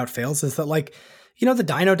Herald Scout fails is that, like, the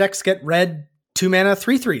Dino decks get red 2-mana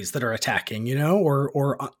 3/3s that are attacking,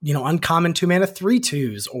 or uncommon 2-mana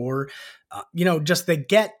 3/2s, or just they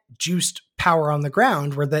get juiced power on the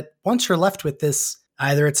ground, where that once you're left with this,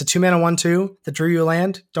 either it's a 2-mana 1/2 that drew you a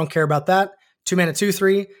land, don't care about that, 2-mana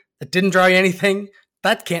 2/3 that didn't draw you anything,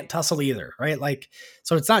 that can't tussle either, right? Like,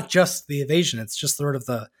 so it's not just the evasion, it's just sort of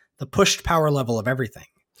the pushed power level of everything.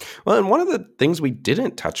 Well, and one of the things we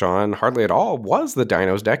didn't touch on hardly at all was the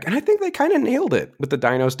Dinos deck, and I think they kind of nailed it with the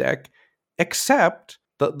Dinos deck. Except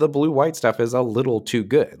the blue-white stuff is a little too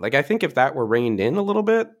good. Like, I think if that were reined in a little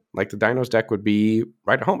bit, like the Dinos deck would be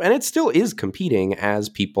right at home. And it still is competing as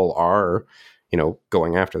people are,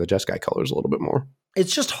 going after the Jeskai colors a little bit more.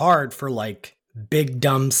 It's just hard for like big,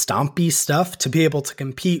 dumb, stompy stuff to be able to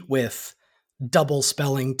compete with double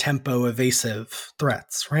spelling, tempo, evasive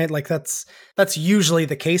threats, right? Like that's usually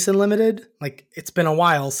the case in limited. Like, it's been a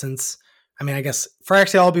while since, I guess for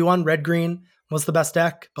actually LB1, red-green was the best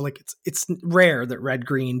deck, but like it's rare that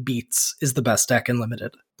red-green beats is the best deck in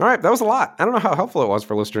limited. All right, that was a lot. I don't know how helpful it was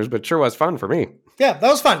for listeners, but it sure was fun for me. Yeah, that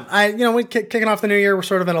was fun. We kicking off the new year. We're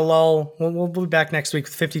sort of in a lull. We'll be back next week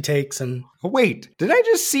with 50 takes. And wait, did I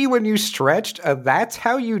just see when you stretched a "That's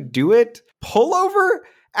How You Do It" pullover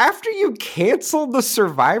after you canceled the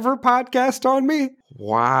Survivor podcast on me?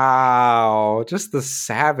 Wow, just the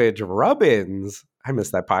savage rub-ins. I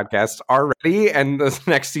missed that podcast already, and the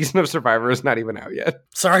next season of Survivor is not even out yet.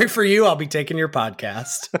 Sorry for you. I'll be taking your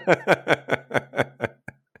podcast.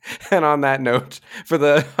 And on that note, for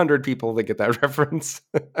the 100 people that get that reference,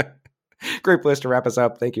 great place to wrap us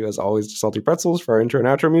up. Thank you, as always, to Salty Pretzels for our intro and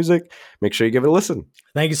outro music. Make sure you give it a listen.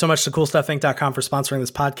 Thank you so much to CoolStuffInc.com for sponsoring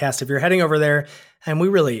this podcast. If you're heading over there, and we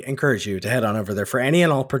really encourage you to head on over there for any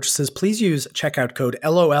and all purchases, please use checkout code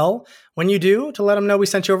LOL when you do, to let them know we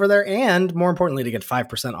sent you over there, and more importantly, to get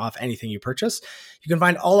 5% off anything you purchase. You can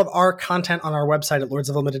find all of our content on our website at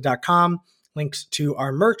lordsoflimited.com. Links to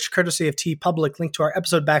our merch, courtesy of TeePublic, link to our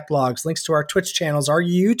episode backlogs, links to our Twitch channels, our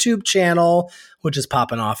YouTube channel, which is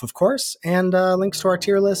popping off, of course, and links to our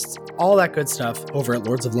tier lists, all that good stuff over at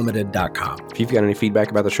lordsoflimited.com. If you've got any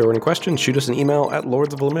feedback about the show or any questions, shoot us an email at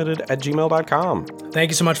lordsoflimited@gmail.com.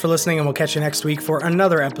 Thank you so much for listening, and we'll catch you next week for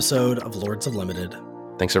another episode of Lords of Limited.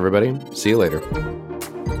 Thanks, everybody. See you later.